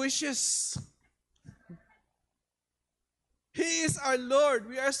 3 wishes. He is our Lord.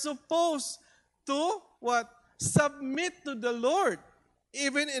 We are supposed to what? Submit to the Lord,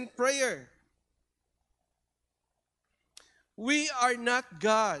 even in prayer. We are not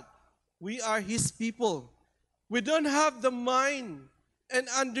God. We are His people. We don't have the mind and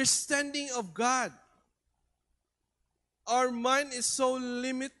understanding of God. Our mind is so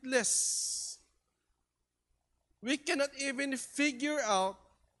limitless. We cannot even figure out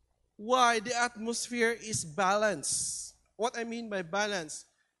why the atmosphere is balanced. What I mean by balance,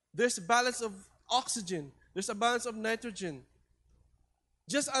 there's a balance of oxygen. There's a balance of nitrogen.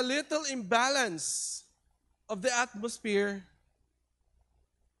 Just a little imbalance of the atmosphere.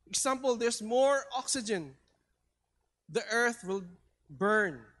 Example, there's more oxygen. The earth will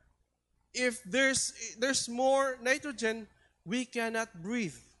burn. If there's more nitrogen, we cannot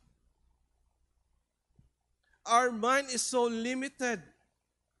breathe. Our mind is so limited.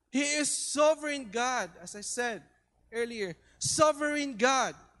 He is sovereign God, as I said earlier. Sovereign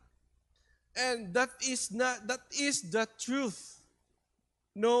God. And that is the truth.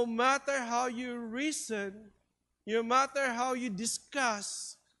 No matter how you reason, no matter how you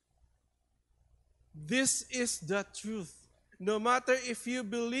discuss, this is the truth. No matter if you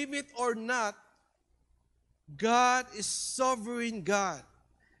believe it or not, God is sovereign God.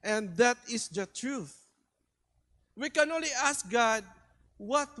 And that is the truth. We can only ask God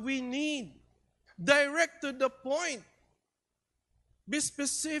what we need. Direct to the point. Be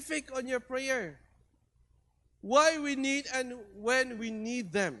specific on your prayer. Why we need and when we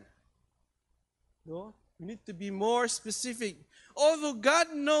need them. No? We need to be more specific. Although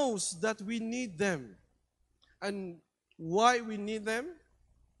God knows that we need them and why we need them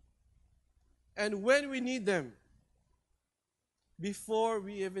and when we need them, before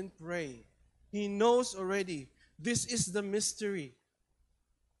we even pray, He knows already. This is the mystery.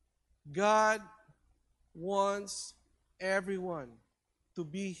 God wants everyone to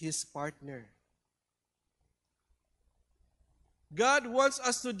be His partner. God wants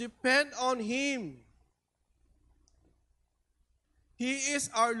us to depend on Him. He is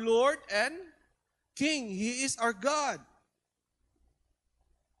our Lord and King. He is our God.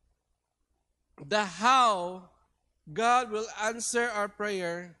 The how God will answer our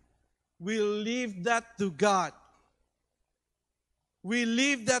prayer, we'll leave that to God. We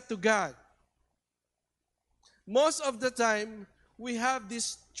leave that to God. Most of the time, we have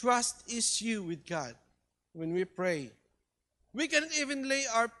this trust issue with God when we pray. We cannot even lay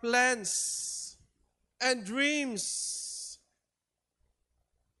our plans and dreams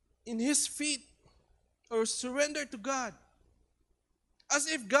in His feet or surrender to God. As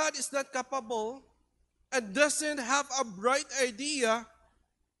if God is not capable and doesn't have a bright idea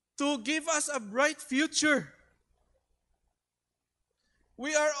to give us a bright future.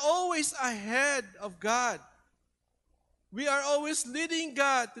 We are always ahead of God. We are always leading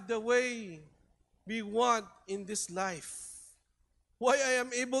God to the way we want in this life. Why I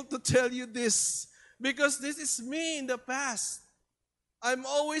am able to tell you this? Because this is me in the past. I'm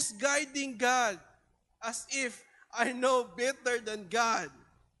always guiding God as if I know better than God.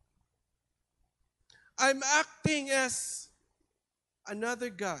 I'm acting as another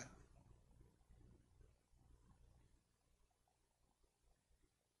God.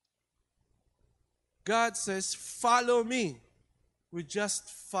 God says, follow me. We just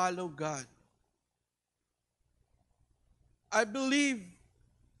follow God.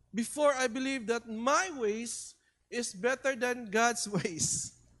 Before I believe that my ways is better than God's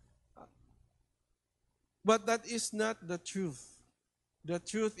ways. But that is not the truth. The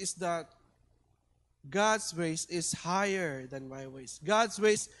truth is that God's ways is higher than my ways. God's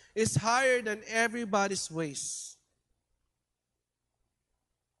ways is higher than everybody's ways.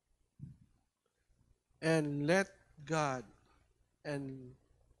 And let God and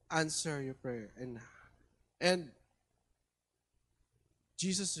answer your prayer. And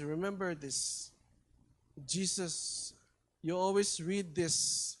Jesus, remember this. Jesus, you always read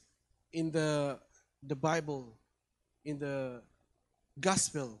this in the Bible, in the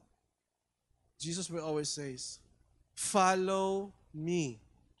gospel. Jesus will always say, follow me.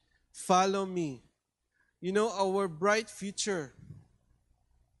 Follow me. You know, our bright future,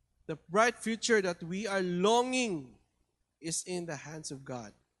 the bright future that we are longing is in the hands of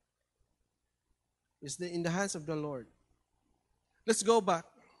God. It's in the hands of the Lord. Let's go back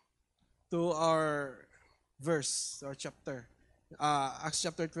to our verse, our chapter. Acts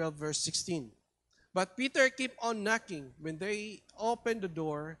chapter 12, verse 16. But Peter kept on knocking. When they opened the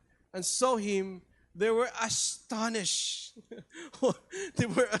door and saw him, they were astonished. They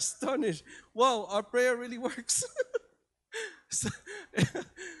were astonished. Wow, our prayer really works.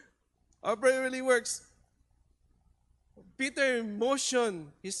 Our prayer really works. Peter motioned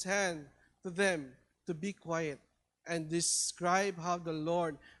his hand to them to be quiet and describe how the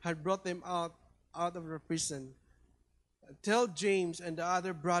Lord had brought them out of the prison. Tell James and the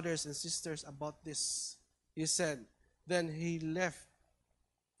other brothers and sisters about this, he said. Then he left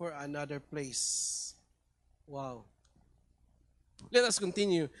for another place. Wow. Let us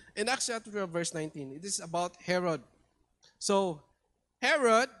continue. In Acts chapter 12, verse 19, it is about Herod. So,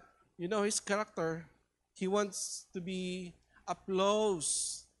 Herod, you know his character, he wants to be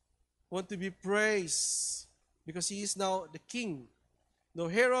applause, want to be praised, because he is now the king. Now,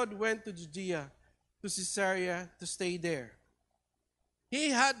 Herod went to Judea, to Caesarea, to stay there. He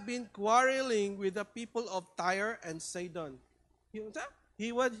had been quarreling with the people of Tyre and Sidon.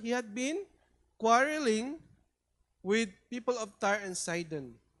 He had been quarreling with people of Tyre and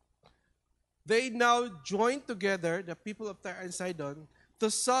Sidon. They now joined together, the people of Tyre and Sidon, to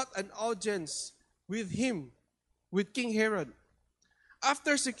sought an audience with him, with King Herod.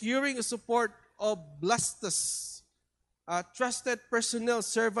 After securing the support of Blastus, a trusted personal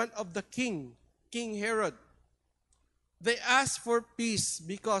servant of the king, King Herod, they asked for peace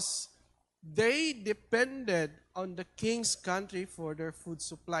because they depended on the king's country for their food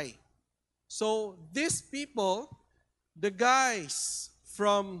supply. So these people, the guys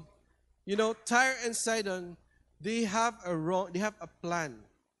from Tyre and Sidon, they have a plan,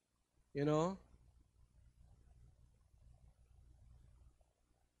 you know.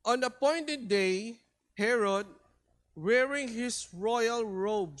 On the appointed day, Herod, wearing his royal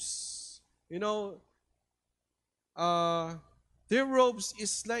robes, their robes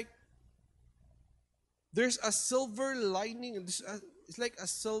is like there's a silver lining. It's like a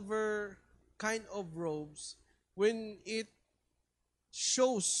silver kind of robes when it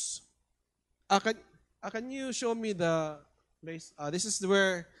shows. Can you show me the place? This is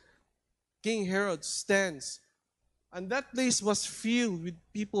where King Herod stands. And that place was filled with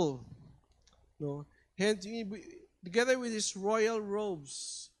people. No? And together with his royal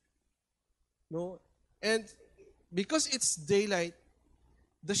robes. No? And because it's daylight,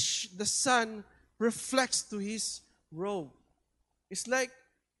 the sun reflects to his robe. It's like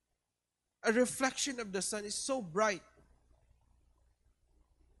a reflection of the sun. It's so bright.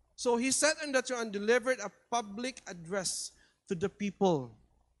 So he sat on the throne and delivered a public address to the people.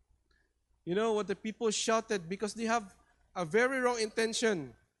 You know what the people shouted? Because they have a very wrong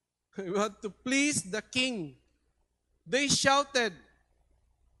intention. We want to please the king. They shouted,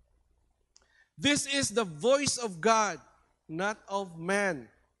 "This is the voice of God, not of man."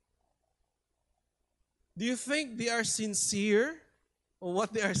 Do you think they are sincere on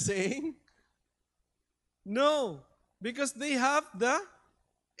what they are saying? No, because they have the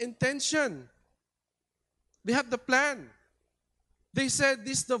intention. They have the plan. They said,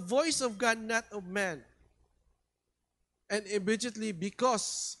 "This is the voice of God, not of man." And immediately,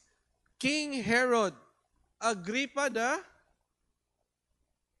 because King Herod Agrippa the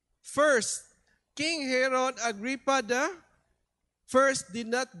first, King Herod Agrippa the first did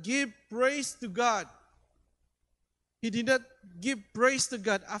not give praise to God. He did not give praise to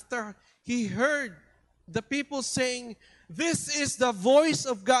God after he heard the people saying, "This is the voice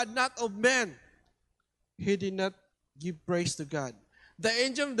of God, not of man." He did not give praise to God. The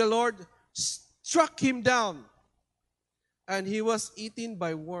angel of the Lord struck him down, and he was eaten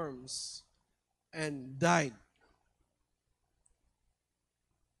by worms and died.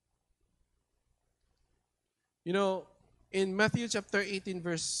 You know, in Matthew chapter 18,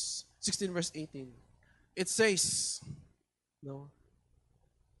 verse 16, verse 18, it says, no,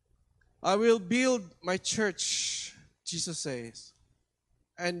 "I will build my church," Jesus says,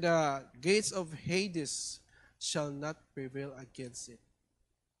 "and the gates of Hades shall not prevail against it."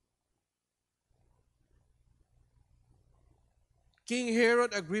 King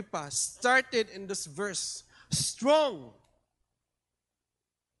Herod Agrippa started in this verse strong.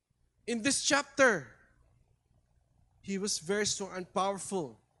 In this chapter, he was very strong and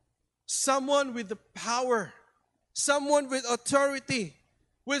powerful. Someone with the power, someone with authority,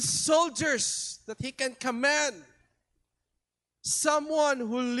 with soldiers that he can command. Someone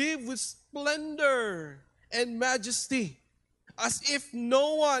who lived with splendor and majesty, as if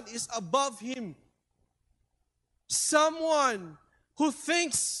no one is above him. Someone who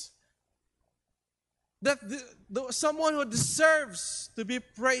thinks that someone who deserves to be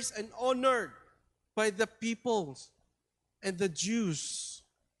praised and honored by the people and the Jews.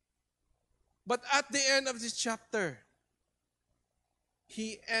 But at the end of this chapter,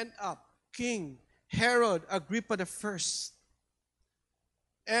 he ended up, King Herod Agrippa the first,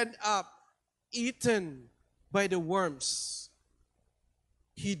 end up eaten by the worms.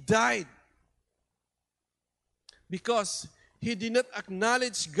 He died because he did not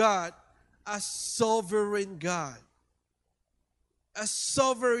acknowledge God as sovereign God. As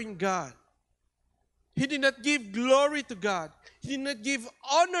sovereign God. He did not give glory to God. He did not give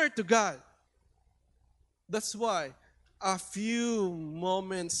honor to God. That's why a few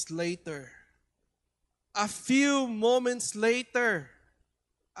moments later,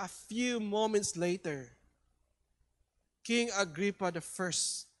 King Agrippa the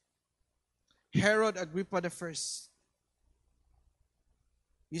first, Herod Agrippa the first,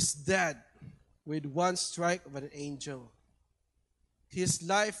 is dead with one strike of an angel. His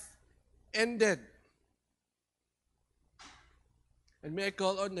life ended. And may I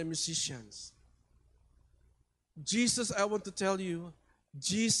call on the musicians? Jesus, I want to tell you,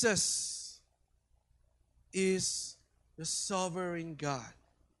 Jesus is the sovereign God.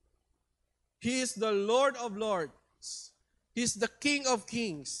 He is the Lord of lords. He is the King of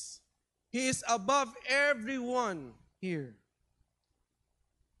kings. He is above everyone here.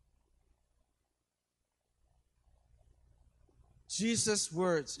 Jesus'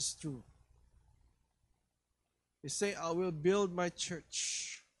 words is true. He say, I will build my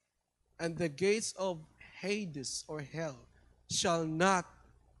church, and the gates of Hades or hell shall not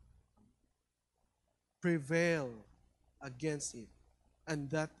prevail against it. And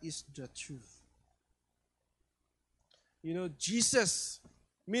that is the truth. You know, Jesus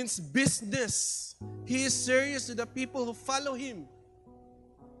means business. He is serious to the people who follow him.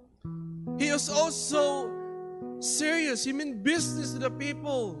 He is also serious. He means business to the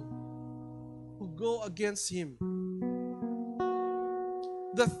people who go against him.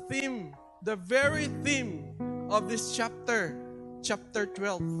 The theme, the very theme of this chapter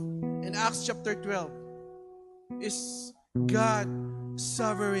 12, in Acts chapter 12, is God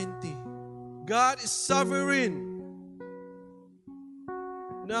sovereignty. God is sovereign.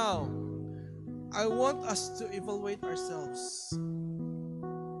 Now, I want us to evaluate ourselves.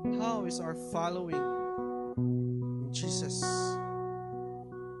 How is our following Jesus?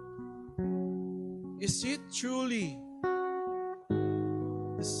 Is it truly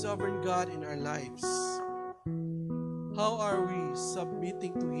the sovereign God in our lives? How are we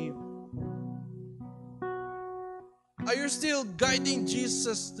submitting to Him? Are you still guiding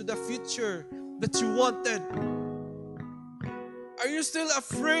Jesus to the future that you wanted? Are you still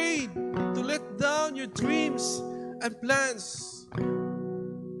afraid to let down your dreams and plans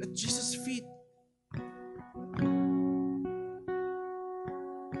at Jesus' feet?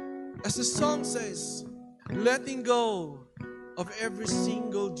 As the song says, letting go of every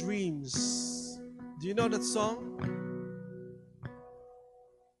single dreams. Do you know that song?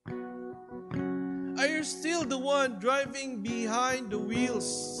 Are you still the one driving behind the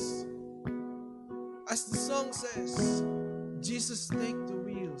wheels? As the song says, Jesus, take the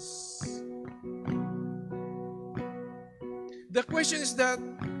wheels. The question is that,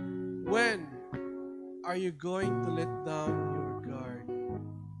 when are you going to let down your guard,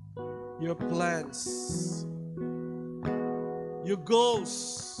 your plans, your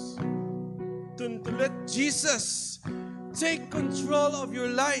goals, to let Jesus take control of your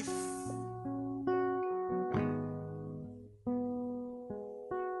life?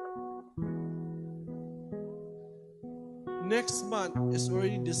 Next month is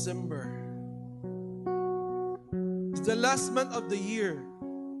already December. It's the last month of the year.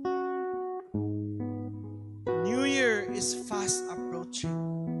 New Year is fast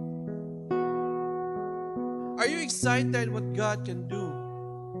approaching. Are you excited what God can do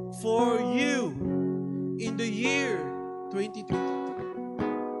for you in the year 2022?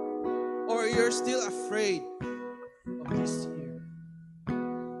 Or you're still afraid of this year?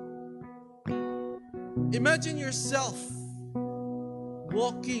 Imagine yourself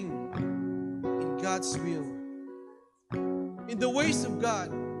walking in God's will, in the ways of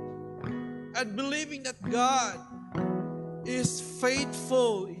God, and believing that God is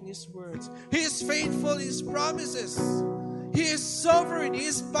faithful in His words. He is faithful in His promises. He is sovereign. He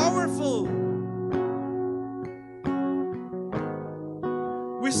is powerful.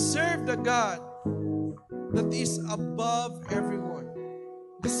 We serve the God that is above everyone.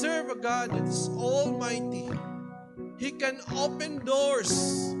 We serve a God that is almighty. He can open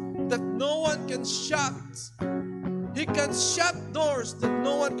doors that no one can shut. He can shut doors that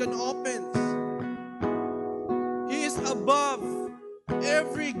no one can open. He is above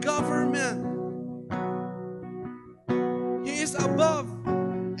every government. He is above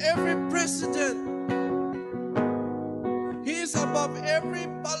every president. He is above every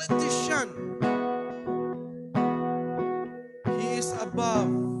politician. He is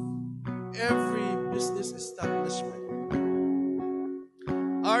above every business establishment.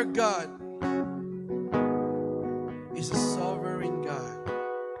 Our God is a sovereign God.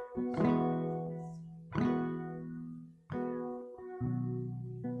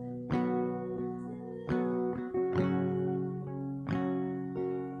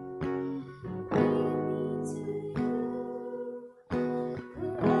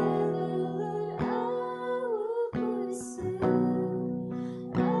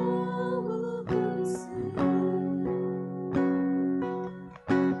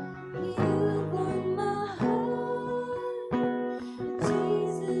 You want my heart.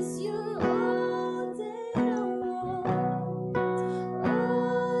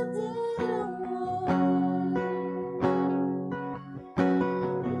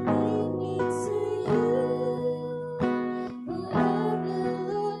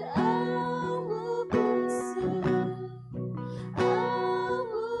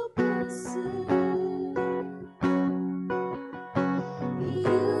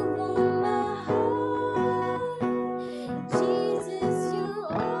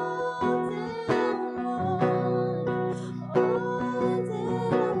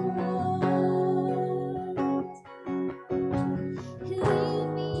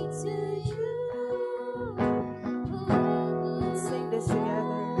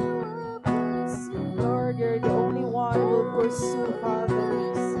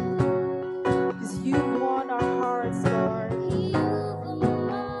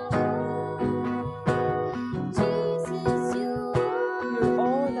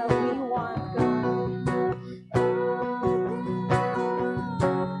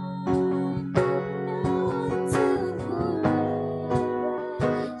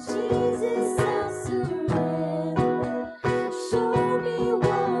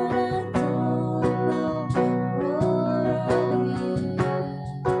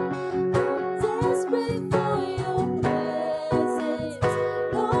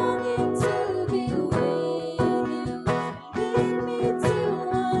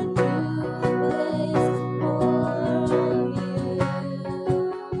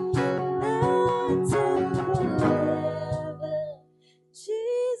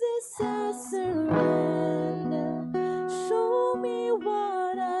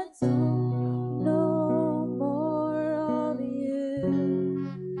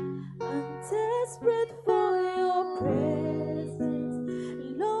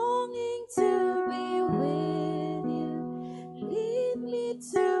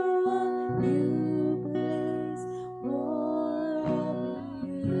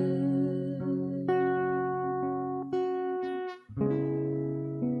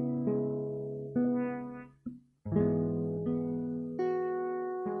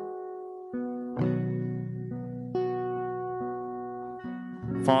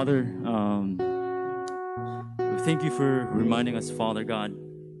 Father, we thank you for reminding us, Father God,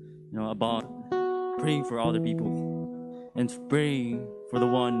 about praying for other people and praying for the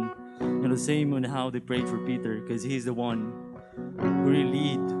one, the same on how they prayed for Peter, because he's the one who really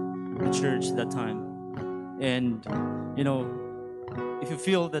lead the church that time. And if you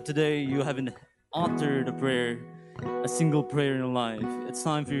feel that today you haven't uttered a prayer, a single prayer in your life, it's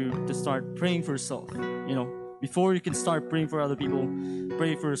time for you to start praying for yourself. Before you can start praying for other people,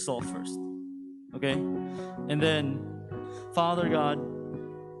 pray for yourself first. Okay? And then, Father God,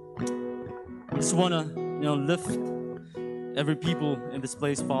 we just want to, lift every people in this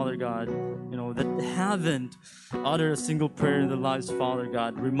place, Father God, that haven't uttered a single prayer in their lives, Father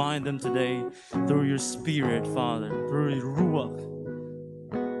God. Remind them today through your Spirit, Father, through your Ruach.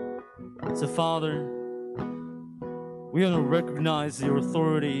 So, Father, we want to recognize your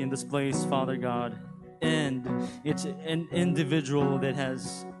authority in this place, Father God. And it's an individual that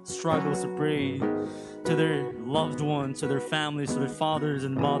has struggles to pray to their loved ones, to their families, to their fathers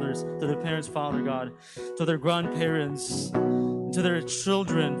and mothers, to their parents, Father God, to their grandparents, to their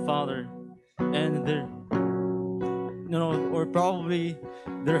children, Father, and their, or probably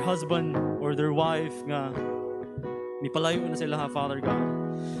their husband or their wife, nga, nipalayo na sila, Father God,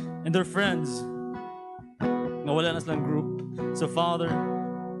 and their friends, nga wala na silang group. So, Father,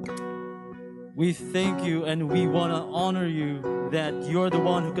 we thank you and we want to honor you that you're the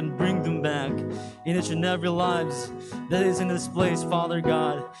one who can bring them back in each and every lives that is in this place, Father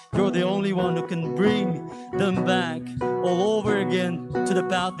God. You're the only one who can bring them back all over again to the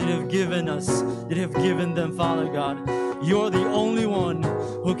path that you have given us, that you have given them, Father God. You're the only one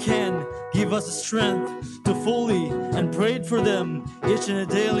who can give us the strength to fully and pray for them each and a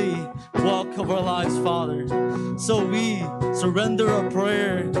daily walk of our lives, Father. So we surrender our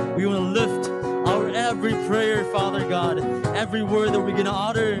prayer. We want to lift our every prayer, Father God, every word that we're going to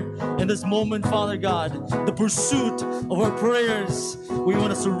utter in this moment, Father God, the pursuit of our prayers, we want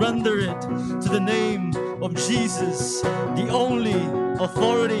to surrender it to the name of Jesus, the only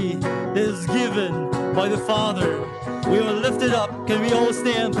authority that is given by the Father. We want to lift it up. Can we all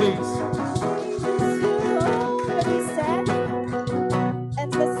stand, please? Let me stand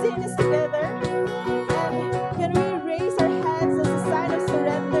and let's sing this together. And can we raise our hands as a sign of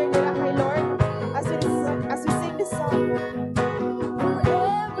surrender to our Lord as we sing this song?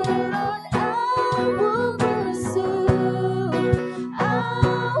 Forever, Lord, I will pursue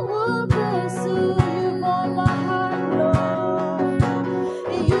you on my heart, Lord.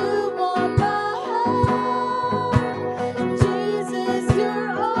 You on my heart, Jesus,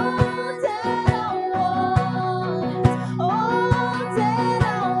 you're all that I want, all that I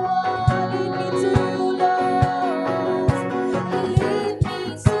want. Lead me to Lord, lead me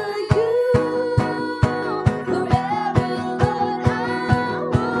to you. Forever, Lord, I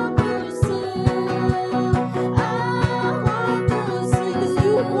will pursue, 'cause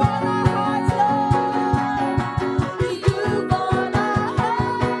you want our hearts, Lord. You want our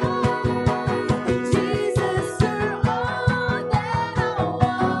hearts. Jesus, you're all that I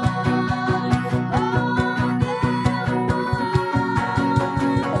want, all that I want.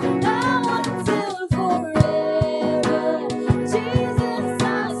 Now until forever, Jesus,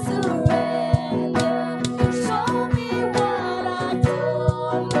 I surrender. Show me what I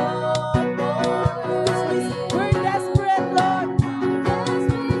don't know more. We're desperate, Lord.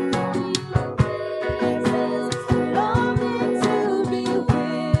 Desperate for your presence. Longing to be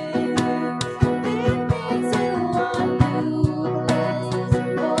with you. Lead me to a new place,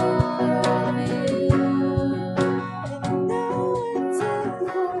 more of you. And now until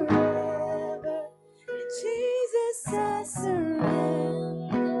forever, Jesus, I surrender.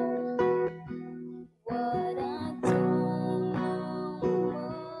 What I don't know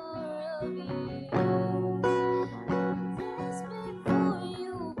more of you. Desperate for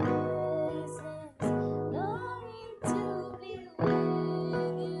your presence, longing to be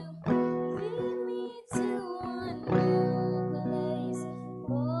with you. Lead me to a new place,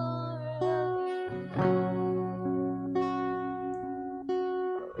 more of you.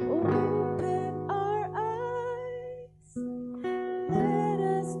 Open our eyes, let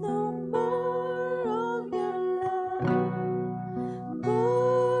us know more of your love,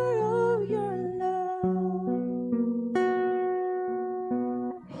 more of your love.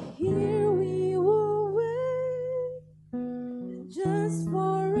 Here we will wait just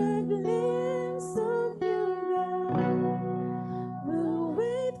for a glimpse of you, God. We'll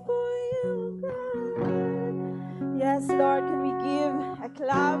wait for you, God. Yes, Lord, can we give a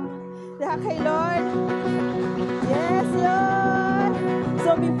clap kay Lord? Yes, Lord.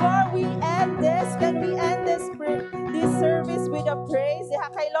 So before we end this, can we end this service with a praise. Diha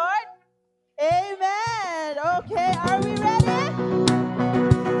kay Lord? Amen. Okay, are we